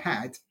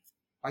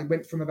I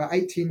went from about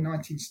 18,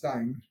 19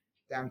 stone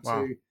down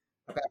to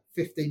about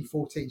 15,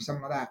 14,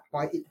 something like that.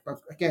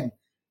 But again,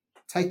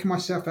 taking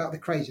myself out of the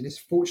craziness.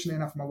 Fortunately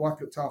enough, my wife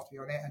looked after me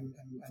on it.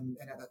 And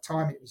at that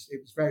time, it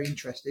was very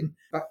interesting.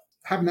 But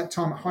having that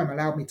time at home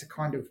allowed me to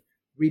kind of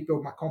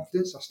rebuild my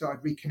confidence. I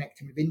started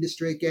reconnecting with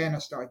industry again. I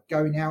started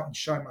going out and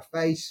showing my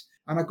face.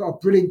 And I got a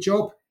brilliant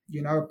job,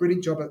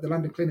 at the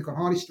London Clinic on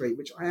Harley Street,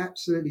 which I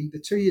absolutely, the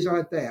 2 years I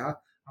had there,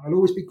 and I'll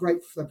always be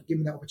grateful for them for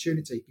giving me that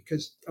opportunity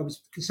because I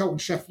was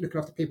consultant chef looking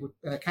after people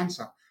with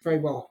cancer, very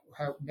well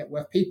net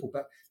worth people.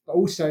 But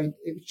also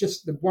it was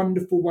just the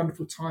wonderful,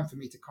 wonderful time for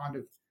me to kind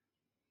of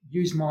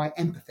use my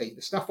empathy.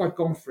 The stuff I'd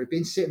gone through,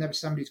 being sitting there with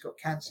somebody who's got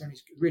cancer and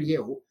who's really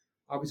ill,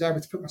 I was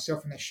able to put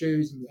myself in their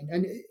shoes.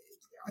 And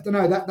I don't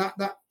know,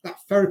 that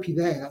therapy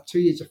there, that 2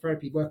 years of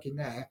therapy working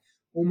there,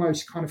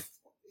 almost kind of,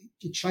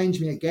 it changed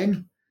me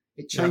again.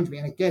 It changed me.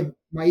 And again,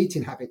 my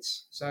eating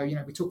habits. So,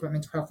 we talk about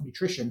mental health and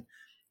nutrition.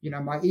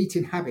 My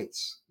eating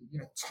habits,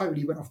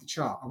 totally went off the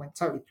chart. I went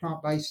totally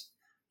plant-based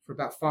for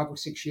about 5 or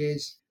 6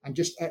 years and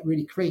just ate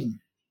really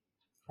clean.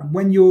 And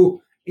when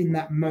you're in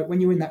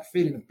that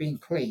feeling of being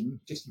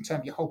clean, just in terms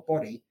of your whole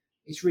body,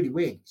 it's really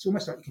weird. It's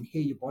almost like you can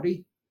hear your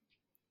body.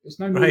 There's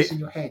no noise in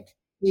your head.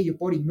 You hear your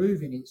body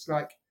moving. It's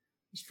like,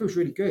 this feels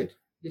really good.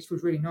 This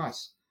feels really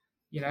nice.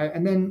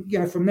 And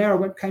then, from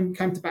there I came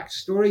to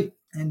Backstory,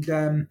 and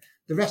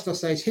the rest I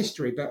say is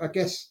history. But I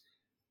guess,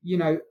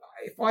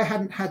 if I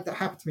hadn't had that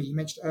happen to me, you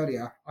mentioned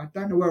earlier, I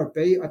don't know where I'd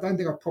be. I don't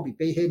think I'd probably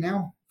be here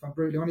now, if I'm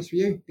brutally honest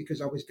with you, because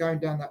I was going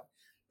down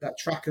that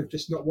track of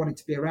just not wanting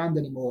to be around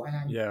anymore.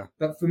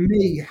 But for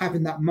me,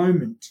 having that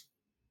moment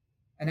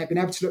and I've been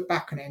able to look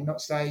back on it and not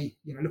say,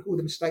 look at all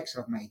the mistakes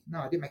I've made. No,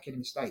 I didn't make any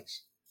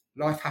mistakes.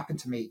 Life happened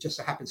to me. It just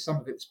so happened some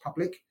of it was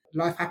public.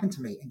 Life happened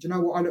to me. And do you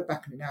know what? I look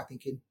back on it now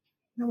thinking,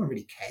 no one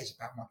really cares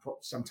about my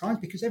problems sometimes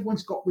because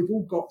we've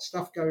all got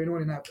stuff going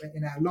on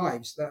in our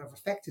lives that have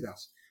affected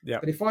us. Yeah.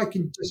 But if I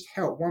can just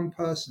help one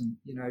person,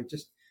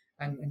 just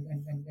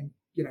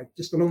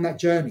just along that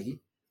journey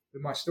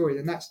with my story,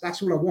 then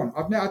that's all I want.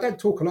 I don't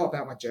talk a lot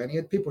about my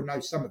journey. People know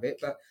some of it,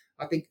 but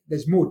I think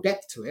there's more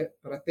depth to it.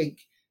 But I think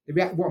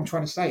what I'm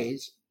trying to say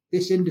is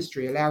this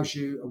industry allows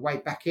you a way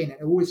back in.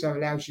 It also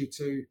allows you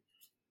to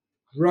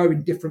grow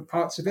in different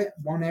parts of it.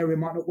 One area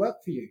might not work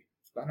for you,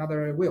 but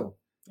another area will.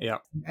 Yeah.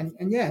 And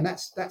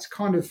that's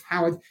kind of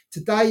how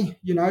today,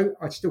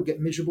 I still get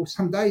miserable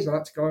some days. I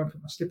like to go and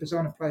put my slippers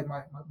on and play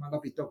my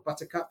lovely dog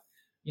Buttercup.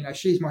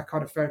 She's my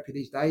kind of therapy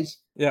these days.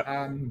 Yeah.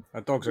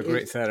 Our dogs are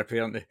great therapy,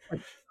 aren't they?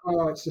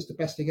 Oh, it's just the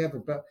best thing ever.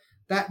 But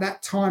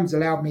that time's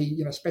allowed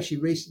me, especially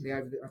recently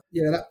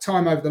that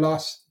time over the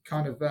last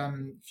kind of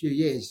few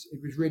years,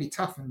 it was really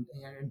tough. And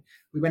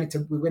we went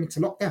into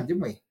lockdown,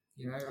 didn't we?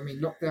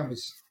 Lockdown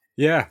was.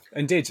 Yeah,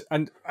 indeed.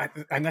 And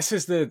this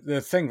is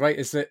the thing, right?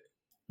 Is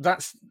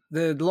that's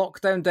the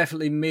lockdown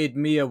definitely made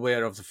me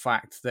aware of the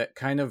fact that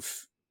kind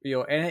of,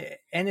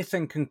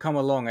 anything can come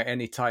along at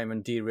any time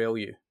and derail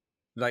you.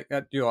 Like,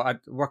 I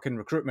work in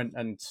recruitment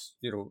and,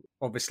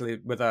 obviously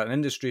with an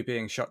industry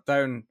being shut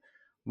down,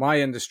 my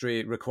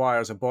industry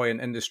requires a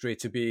buoyant industry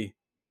to be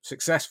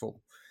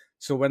successful.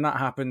 So when that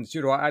happens,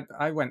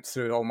 I went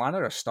through all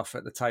manner of stuff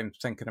at the time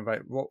thinking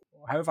about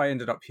how have I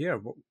ended up here?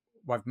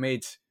 I've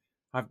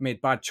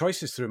made bad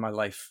choices through my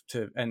life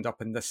to end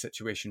up in this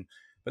situation.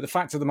 But the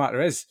fact of the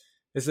matter is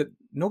that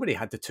nobody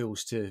had the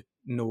tools to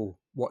know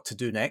what to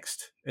do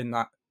next in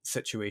that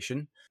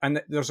situation.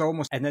 And there's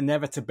almost an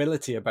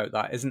inevitability about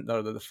that, isn't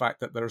there? The fact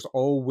that there's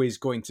always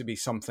going to be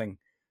something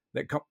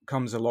that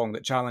comes along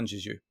that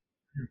challenges you.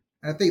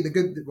 And I think the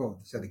good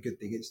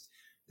thing is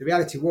the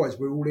reality was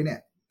we're all in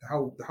it.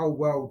 The whole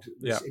world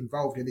was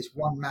involved in this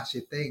one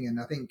massive thing. And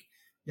I think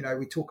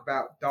we talk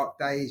about dark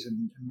days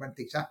and when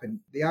things happen,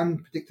 the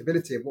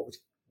unpredictability of what was,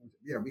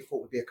 we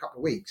thought would be a couple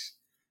of weeks,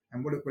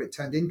 and what it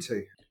turned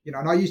into.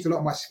 And I used a lot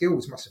of my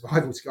skills, my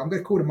survival skills. I'm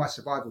going to call them my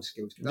survival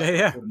skills because that's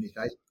what I call them these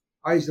days.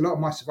 I used a lot of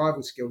my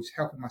survival skills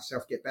helping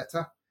myself get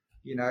better,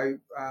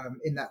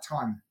 in that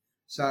time.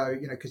 So,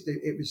 because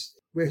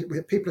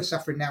we're people are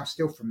suffering now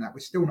still from that. We're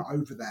still not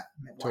over that.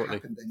 What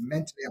happened then?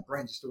 Mentally, our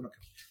brains are still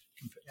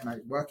not,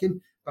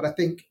 working. But I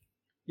think,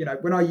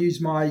 when I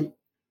use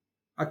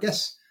I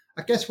guess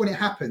when it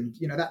happened,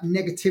 that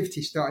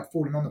negativity started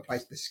falling on the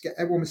place.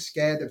 Everyone was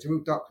scared. There was a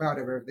real dark cloud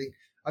over everything.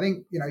 I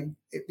think,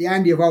 if the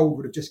Andy of old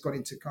would have just gone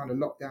into kind of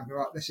lockdown,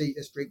 right, let's eat,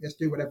 let's drink, let's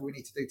do whatever we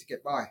need to do to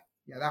get by.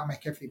 That'll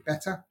make everything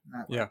better.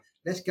 Yeah.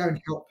 Let's go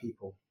and help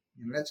people.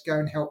 Let's go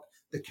and help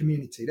the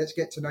community. Let's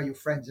get to know your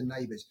friends and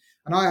neighbours.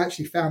 And I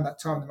actually found that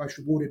time the most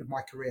rewarding of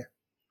my career.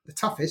 The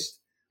toughest,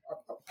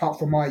 apart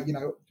from my,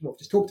 what I've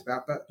just talked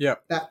about, but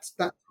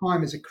that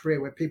time as a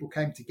career where people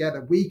came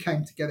together, we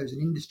came together as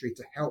an industry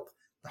to help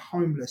the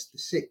homeless, the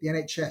sick, the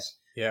NHS.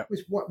 Yeah.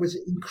 Was what was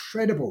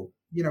incredible.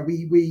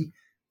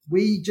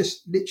 We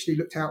just literally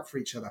looked out for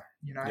each other,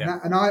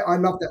 and I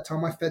loved that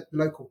time. I fed the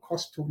local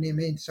hospital near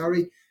me in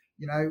Surrey,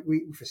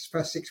 we for the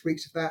first 6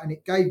 weeks of that, and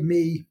it gave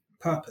me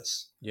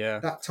purpose. Yeah.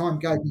 That time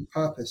gave me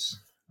purpose.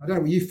 I don't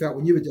know what you felt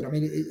when you were doing. I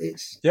mean,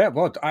 it's... Yeah,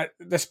 well,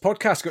 this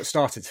podcast got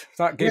started.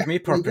 That gave me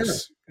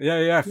purpose.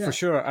 Yeah, for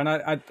sure. And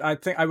I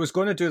think I was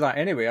going to do that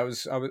anyway.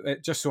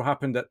 It just so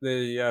happened that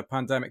the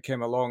pandemic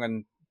came along,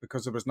 and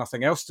because there was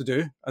nothing else to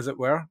do, as it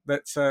were,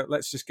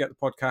 let's just get the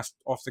podcast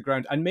off the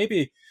ground. And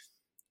maybe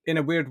in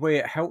a weird way,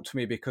 it helped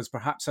me because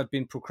perhaps I'd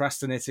been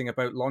procrastinating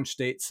about launch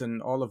dates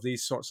and all of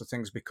these sorts of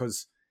things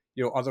because,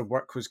 other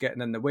work was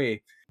getting in the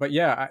way. But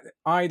yeah,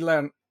 I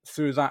learned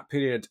through that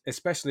period,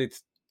 especially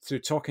through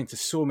talking to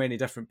so many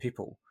different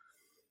people,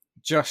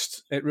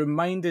 it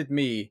reminded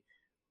me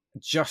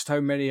just how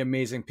many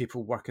amazing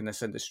people work in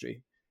this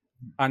industry.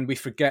 And we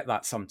forget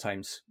that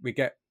sometimes. We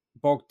get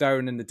bogged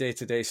down in the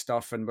day-to-day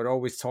stuff, and we're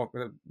always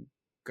talking.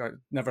 It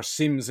never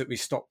seems that we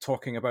stop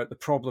talking about the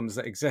problems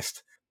that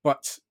exist,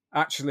 but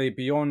actually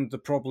beyond the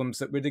problems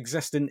that would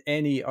exist in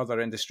any other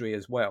industry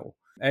as well.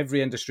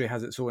 Every industry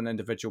has its own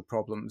individual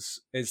problems.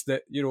 Is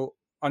that,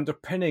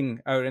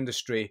 underpinning our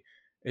industry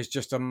is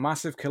just a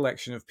massive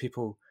collection of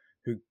people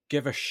who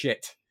give a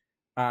shit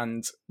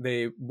and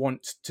they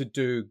want to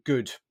do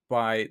good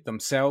by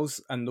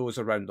themselves and those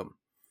around them.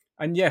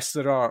 And yes,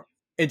 there are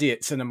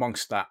idiots in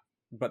amongst that,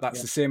 but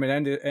that's the same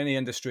in any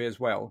industry as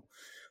well.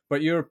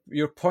 But your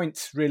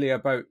point really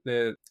about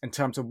in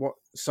terms of what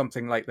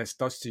something like this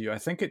does to you, I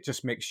think it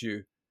just makes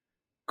you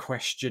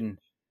question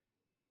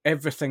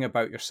everything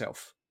about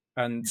yourself.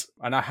 And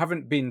I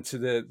haven't been to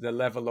the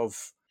level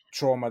of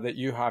trauma that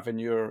you have in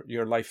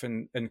your life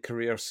and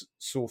career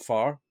so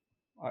far.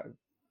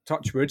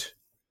 Touch wood.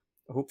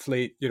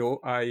 Hopefully,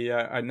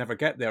 I never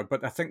get there.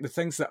 But I think the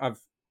things that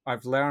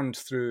I've learned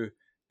through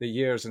the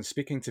years and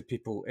speaking to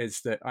people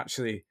is that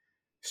actually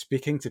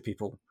speaking to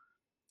people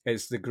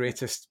is the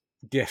greatest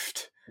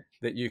gift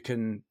that you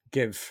can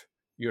give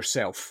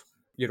yourself.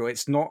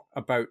 It's not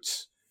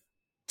about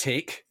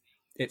take.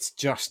 It's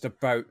just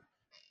about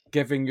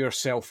giving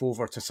yourself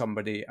over to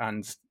somebody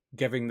and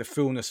giving the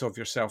fullness of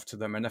yourself to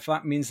them. And if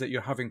that means that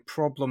you're having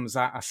problems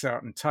at a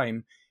certain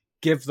time,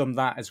 give them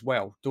that as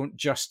well. Don't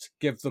just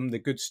give them the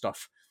good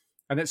stuff.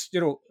 And it's,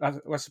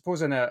 I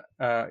suppose here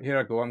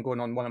I go, I'm going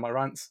on one of my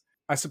rants.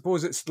 I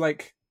suppose it's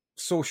like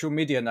social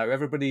media now.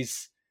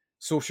 Everybody's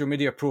social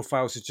media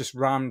profiles is just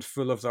rammed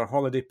full of their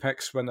holiday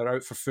pics when they're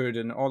out for food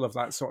and all of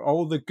that sort,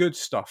 all the good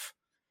stuff.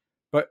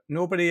 But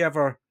nobody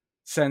ever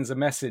sends a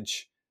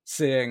message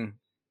saying,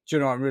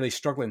 I'm really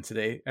struggling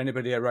today.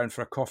 Anybody around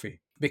for a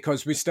coffee?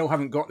 Because we still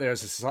haven't got there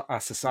as a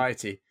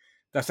society.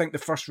 I think the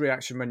first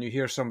reaction when you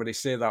hear somebody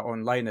say that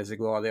online is they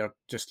go, oh, they're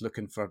just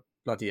looking for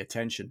bloody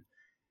attention.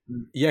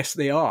 Yes,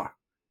 they are.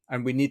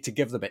 And we need to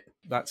give them it.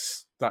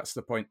 That's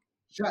the point.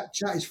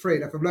 Chat is free.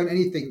 And if I've learned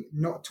anything,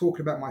 not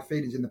talking about my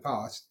feelings in the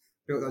past,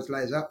 built those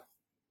layers up.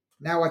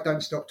 Now I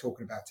don't stop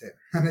talking about it.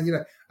 And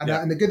then,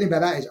 and the good thing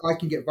about that is I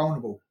can get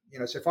vulnerable.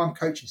 So if I'm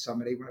coaching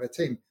somebody, one of a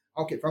team,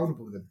 I'll get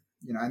vulnerable with them.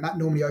 And that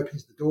normally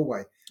opens the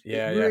doorway.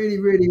 It's really,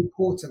 really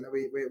important that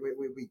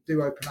we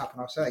do open up.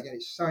 And I'll say again,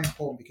 it's so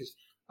important because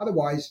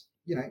otherwise,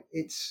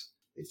 it's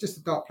just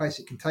a dark place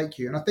it can take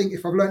you. And I think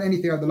if I've learned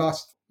anything over the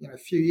last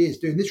few years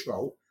doing this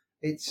role,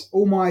 it's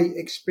all my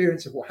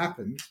experience of what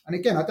happened. And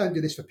again, I don't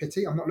do this for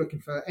pity. I'm not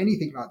looking for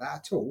anything like that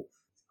at all.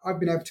 I've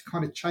been able to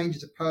kind of change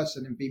as a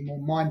person and be more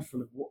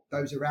mindful of what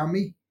those around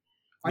me.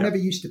 I never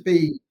used to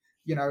be,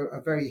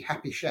 a very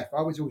happy chef.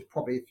 I was always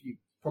probably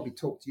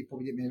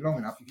didn't mean long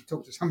enough. If you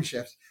talk to some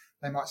chefs,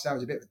 they might say I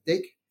was a bit of a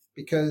dick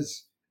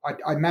because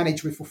I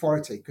manage with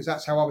authority because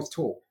that's how I was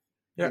taught.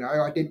 Yeah.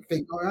 I didn't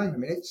think, hang on a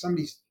minute,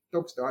 somebody's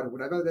dog's died or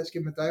whatever, let's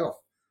give them a day off.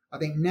 I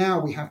think now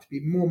we have to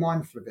be more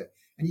mindful of it.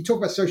 And you talk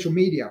about social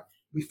media,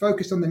 we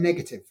focused on the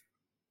negative.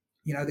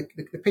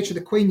 The picture of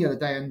the Queen the other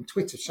day on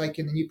Twitter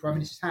shaking the new Prime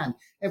Minister's hand.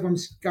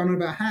 Everyone's going on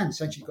about her hands,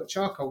 saying she's got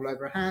charcoal all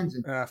over her hands.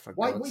 And for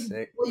what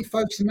are you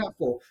focusing on that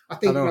for? I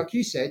think, like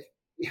you said,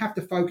 we have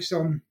to focus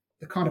on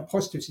the kind of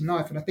positives in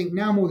life. And I think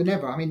now more than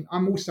ever, I mean,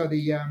 I'm also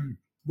the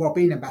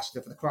wellbeing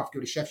ambassador for the Craft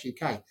Guild of Chefs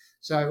UK.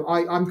 So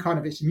I'm kind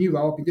of, it's a new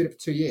role. I've been doing it for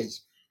 2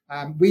 years.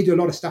 We do a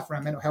lot of stuff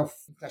around mental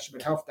health, International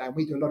Mental Health Day, and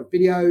we do a lot of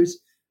videos,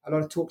 a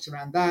lot of talks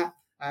around that,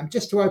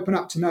 just to open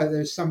up to know that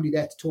there's somebody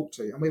there to talk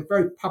to. And we're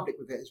very public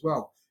with it as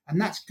well. And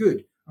that's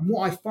good. And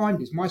what I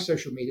find is my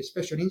social media,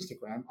 especially on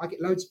Instagram, I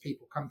get loads of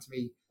people come to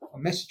me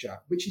on Messenger,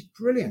 which is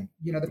brilliant.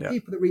 You know, the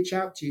people that reach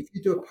out to you, if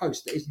you do a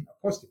post that isn't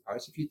a positive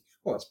post,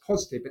 it's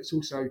positive, but it's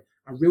also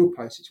a real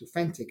post, it's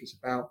authentic, it's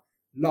about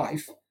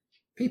life,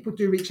 people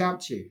do reach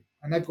out to you.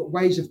 And they've got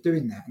ways of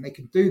doing that. And they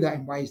can do that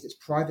in ways that's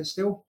private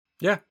still.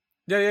 Yeah.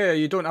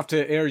 You don't have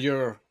to air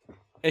your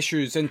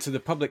issues into the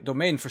public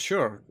domain for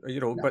sure,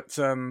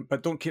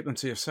 but don't keep them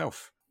to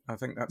yourself. I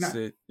think that's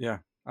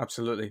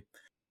absolutely.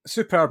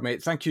 Superb,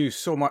 mate. Thank you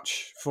so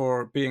much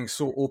for being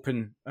so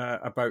open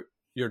about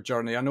your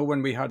journey. I know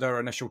when we had our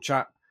initial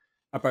chat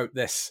about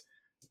this,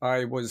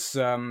 I was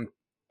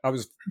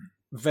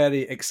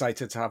very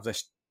excited to have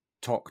this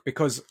talk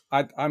because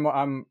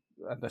I'm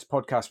this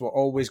podcast will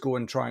always go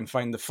and try and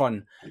find the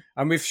fun,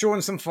 and we've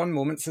shown some fun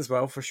moments as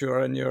well for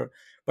sure.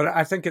 But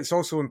I think it's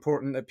also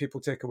important that people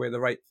take away the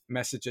right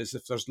messages.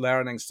 If there's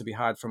learnings to be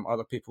had from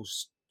other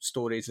people's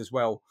stories as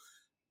well,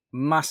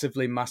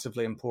 massively,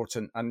 massively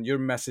important. And your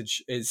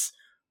message is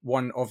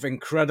one of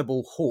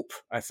incredible hope,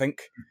 I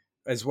think,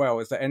 as well.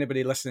 Is that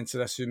anybody listening to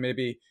this who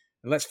maybe,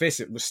 let's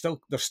face it,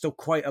 there's still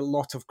quite a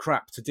lot of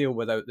crap to deal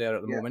with out there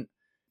at the moment,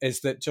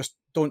 is that just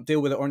don't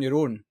deal with it on your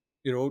own.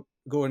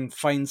 Go and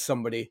find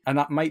somebody. And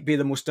that might be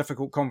the most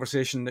difficult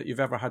conversation that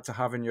you've ever had to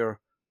have in your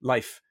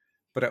life,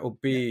 but it'll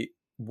be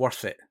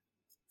worth it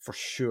for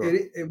sure.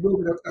 It will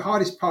be. The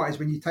hardest part is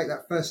when you take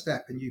that first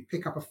step and you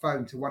pick up a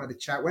phone to one of the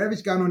chat,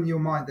 whatever's going on in your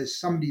mind, there's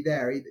somebody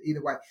there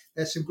either way.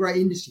 There's some great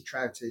industry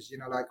charities,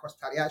 like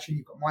Hospitality Action.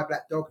 You've got My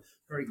Black Dog,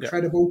 very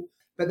incredible.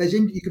 But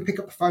you can pick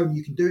up the phone,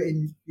 you can do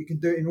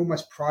it in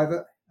almost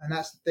private, and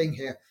that's the thing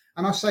here.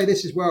 And I'll say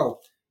this as well,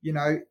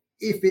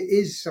 if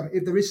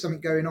there is something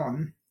going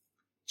on,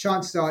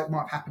 chances are it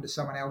might have happened to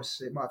someone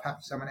else.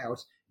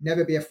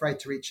 Never be afraid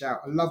to reach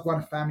out. A loved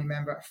one, a family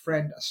member, a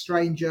friend, a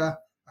stranger,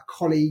 a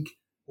colleague,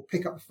 or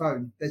pick up the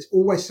phone. There's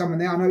always someone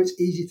there. I know it's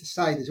easy to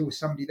say there's always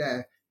somebody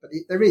there, but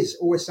there is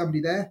always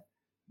somebody there.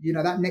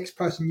 That next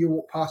person you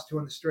walk past to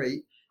on the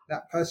street,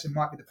 that person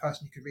might be the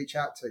person you could reach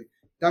out to.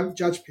 Don't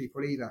judge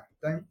people either.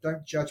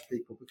 Don't judge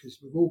people, because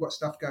we've all got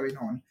stuff going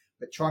on,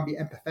 but try and be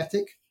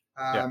empathetic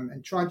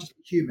and try and just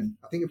be human.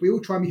 I think if we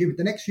all try and be human,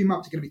 the next few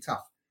months are going to be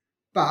tough.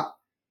 But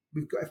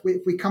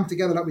if we come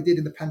together like we did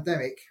in the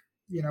pandemic,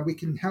 we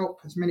can help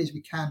as many as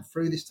we can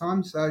through this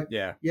time. So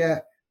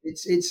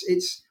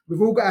it's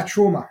we've all got our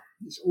trauma.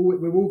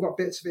 We've all got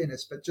bits of it in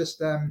us, but just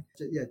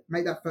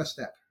make that first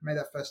step. Make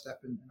that first step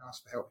and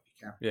ask for help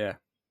if you can. Yeah,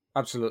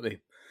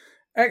 absolutely.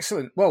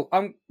 Excellent. Well,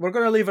 we're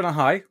going to leave on a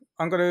high.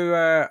 I'm going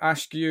to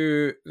ask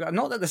you,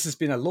 not that this has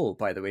been a low,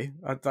 by the way.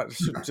 That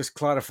should just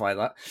clarify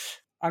that.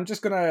 I'm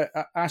just going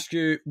to ask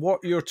you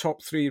what your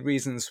top 3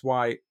 reasons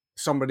why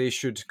somebody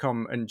should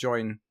come and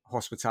join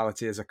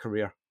hospitality as a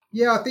career.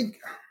 Yeah, I think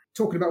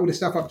talking about all the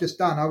stuff I've just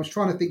done, I was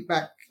trying to think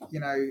back,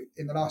 in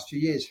the last few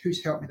years,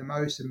 who's helped me the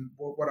most and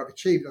what I've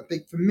achieved. I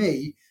think for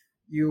me,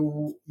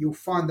 you'll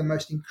find the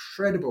most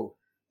incredible,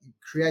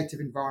 creative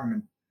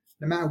environment.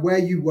 No matter where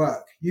you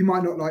work, you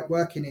might not like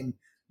working in,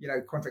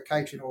 contract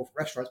catering or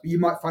restaurants, but you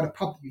might find a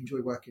pub that you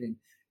enjoy working in.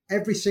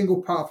 Every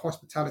single part of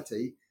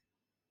hospitality,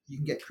 you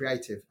can get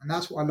creative. And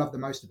that's what I love the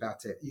most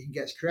about it. You can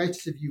get as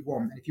creative as you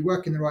want. And if you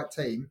work in the right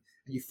team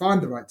and you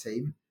find the right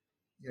team,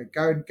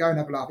 go and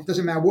have a laugh. It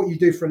doesn't matter what you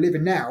do for a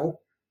living now,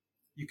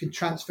 you can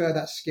transfer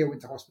that skill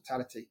into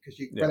hospitality, because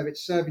whether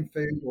it's serving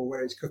food or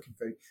whether it's cooking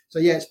food. So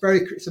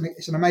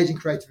it's an amazing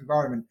creative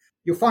environment.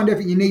 You'll find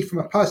everything you need from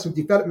a personal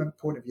development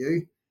point of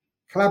view,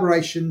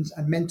 collaborations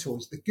and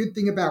mentors. The good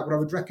thing about what I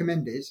would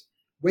recommend is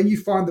when you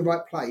find the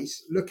right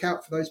place, look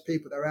out for those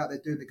people that are out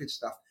there doing the good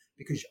stuff,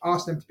 because you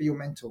ask them to be your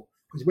mentor.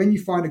 Because when you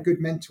find a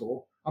good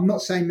mentor, I'm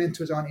not saying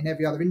mentors aren't in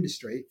every other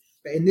industry,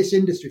 but in this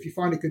industry, if you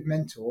find a good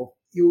mentor,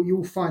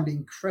 you'll find an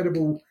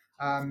incredible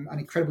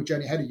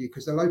journey ahead of you,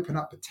 because they'll open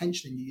up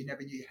potential in you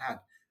never knew you had.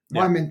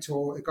 My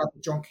mentor, a guy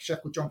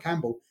called John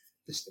Campbell,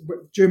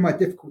 during my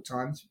difficult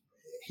times,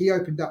 he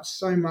opened up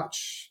so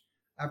much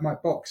of my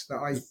box that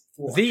I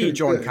thought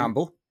John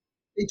Campbell.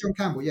 John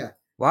Campbell, yeah.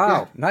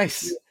 Wow,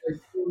 nice.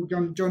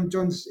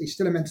 John's he's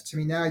still a mentor to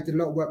me now. He did a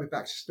lot of work with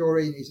Baxter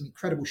Story, and he's an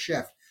incredible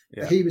chef.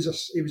 Yeah. He was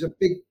a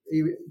big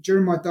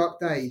during my dark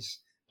days.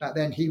 Back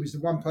then, he was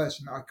the one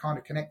person that I kind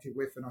of connected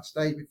with, and I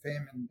stayed with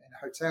him in a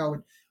hotel,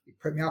 and he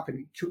put me up, and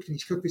he cooked in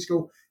his cookery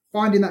school.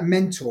 Finding that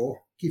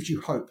mentor gives you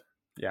hope,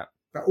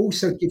 but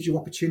also gives you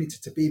opportunity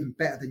to be even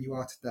better than you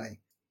are today.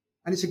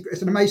 And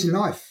it's an amazing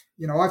life.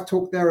 I've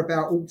talked there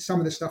about some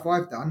of the stuff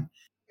I've done.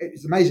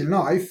 It's an amazing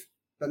life,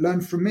 but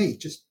learn from me.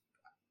 Just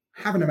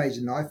have an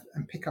amazing life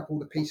and pick up all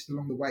the pieces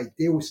along the way.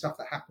 Deal with stuff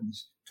that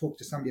happens. Talk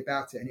to somebody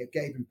about it, and it'll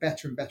get even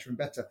better and better and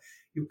better.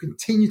 You'll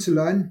continue to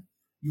learn.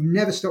 You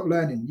never stop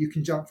learning. You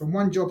can jump from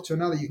one job to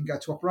another. You can go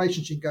to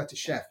operations. You can go to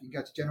chef. You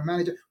can go to general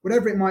manager.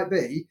 Whatever it might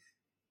be,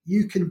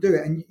 you can do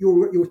it, and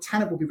your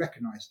talent will be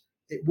recognised.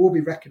 It will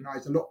be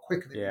recognised a lot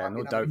quicker than it might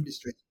be in other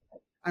industries.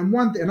 And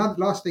another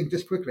last thing,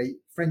 just quickly,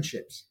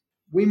 friendships.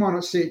 We might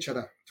not see each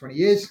other 20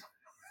 years.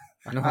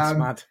 I know, it's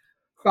mad.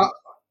 But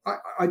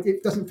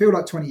it doesn't feel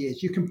like 20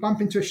 years. You can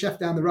bump into a chef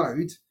down the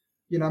road.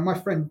 You know, my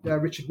friend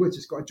Richard Woods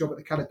has got a job at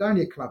the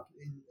Caledonia Club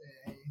in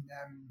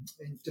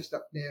just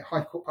up near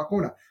Hyde Park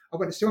Corner. I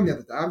went to see him the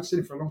other day. I haven't seen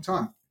him for a long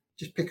time.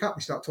 Just pick up.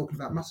 We start talking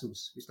about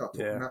mussels. We start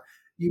talking about.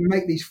 You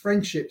make these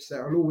friendships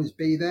that will always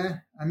be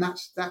there, and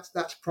that's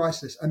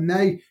priceless.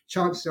 And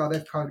chances are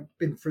they've kind of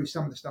been through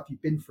some of the stuff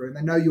you've been through, and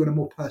they know you on a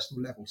more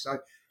personal level. So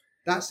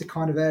that's the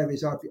kind of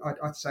areas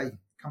I'd say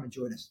come and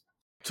join us.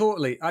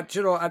 Totally.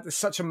 It's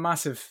such a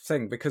massive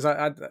thing because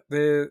I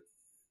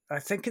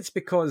think it's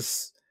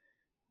because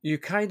you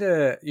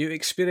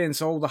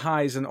experience all the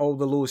highs and all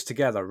the lows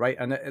together, right?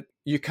 And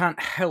you can't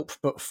help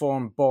but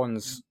form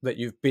bonds that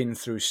you've been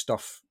through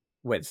stuff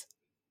with.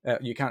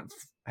 You can't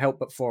help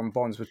but form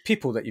bonds with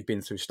people that you've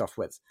been through stuff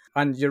with.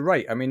 And you're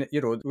right. I mean,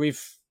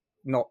 we've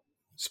not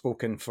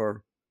spoken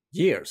for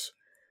years,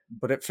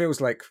 but it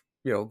feels like,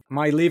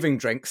 my leaving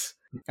drinks.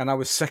 And I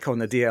was sick on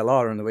the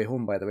DLR on the way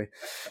home, by the way,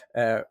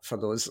 for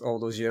all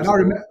those years.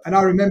 And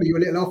I remember your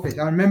little office.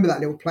 I remember that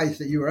little place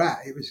that you were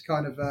at. It was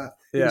kind of,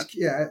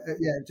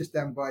 just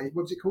down by,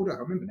 what was it called? I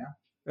can't remember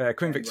now.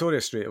 Queen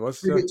Victoria Street it was.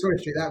 Queen Victoria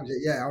Street, that was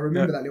it. Yeah, I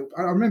remember that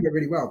I remember it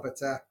really well, but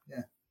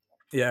yeah.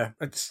 Yeah,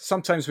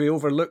 sometimes we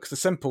overlook the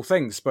simple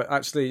things, but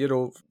actually,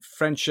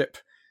 friendship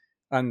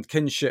and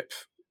kinship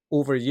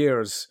over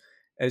years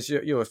is,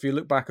 if you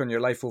look back on your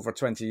life over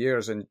 20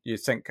 years and you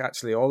think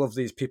actually all of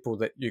these people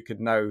that you could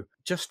now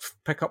just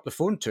pick up the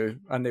phone to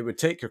and they would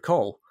take your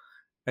call,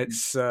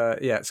 it's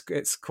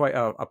quite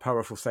a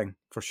powerful thing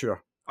for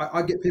sure.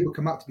 I get people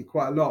come up to me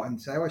quite a lot and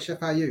say, "Oh,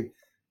 chef, how are you?"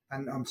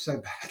 And I'm so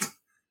bad.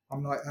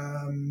 I'm like,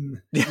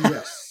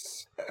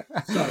 yes.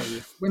 So,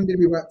 when did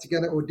we work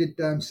together, or did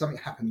something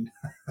happen?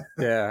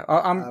 Yeah,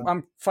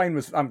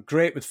 I'm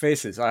great with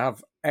faces. I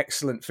have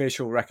excellent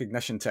facial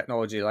recognition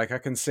technology. Like I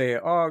can say,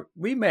 "Oh,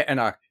 we met in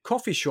a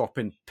coffee shop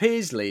in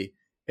Paisley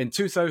in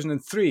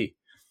 2003,"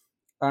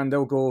 and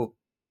they'll go,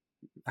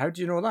 "How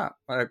do you know that?"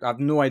 I have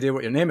no idea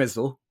what your name is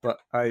though, but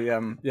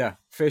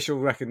facial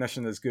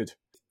recognition is good.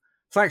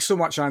 Thanks so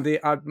much,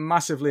 Andy. I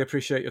massively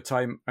appreciate your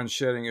time and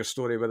sharing your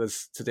story with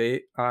us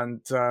today,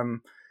 and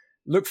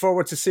look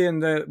forward to seeing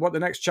what the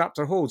next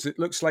chapter holds. It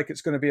looks like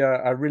it's going to be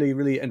a really,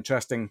 really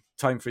interesting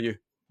time for you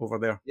over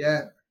there.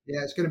 Yeah,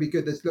 it's going to be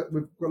good.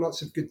 We've got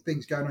lots of good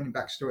things going on in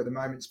Backstory at the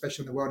moment,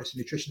 especially on the wellness and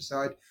nutrition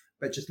side,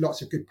 but just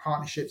lots of good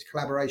partnerships,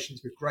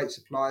 collaborations with great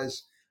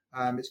suppliers.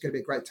 It's going to be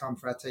a great time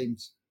for our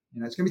teams.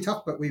 It's going to be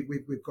tough, but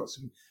we've got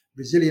some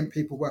resilient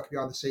people working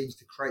behind the scenes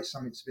to create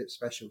something that's a bit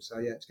special. So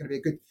yeah, it's going to be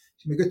a good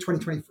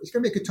 2020. It's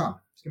going to be a good time.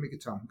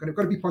 We've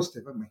got to be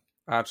positive, haven't we?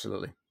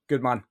 Absolutely.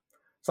 Good man.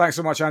 Thanks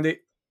so much, Andy.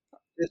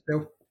 Cheers,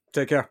 Bill.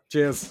 Take care.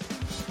 Cheers.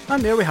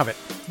 And there we have it.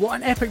 What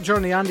an epic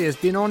journey Andy has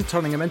been on,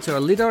 turning him into a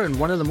leader in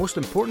one of the most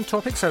important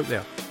topics out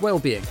there,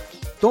 well-being.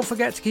 Don't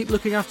forget to keep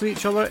looking after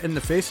each other in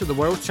the face of the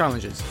world's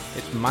challenges.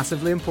 It's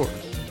massively important.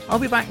 I'll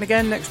be back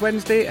again next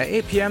Wednesday at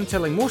 8 PM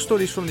telling more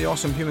stories from the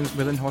awesome humans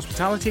within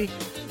hospitality.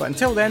 But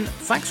until then,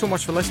 thanks so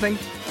much for listening,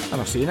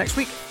 and I'll see you next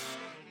week.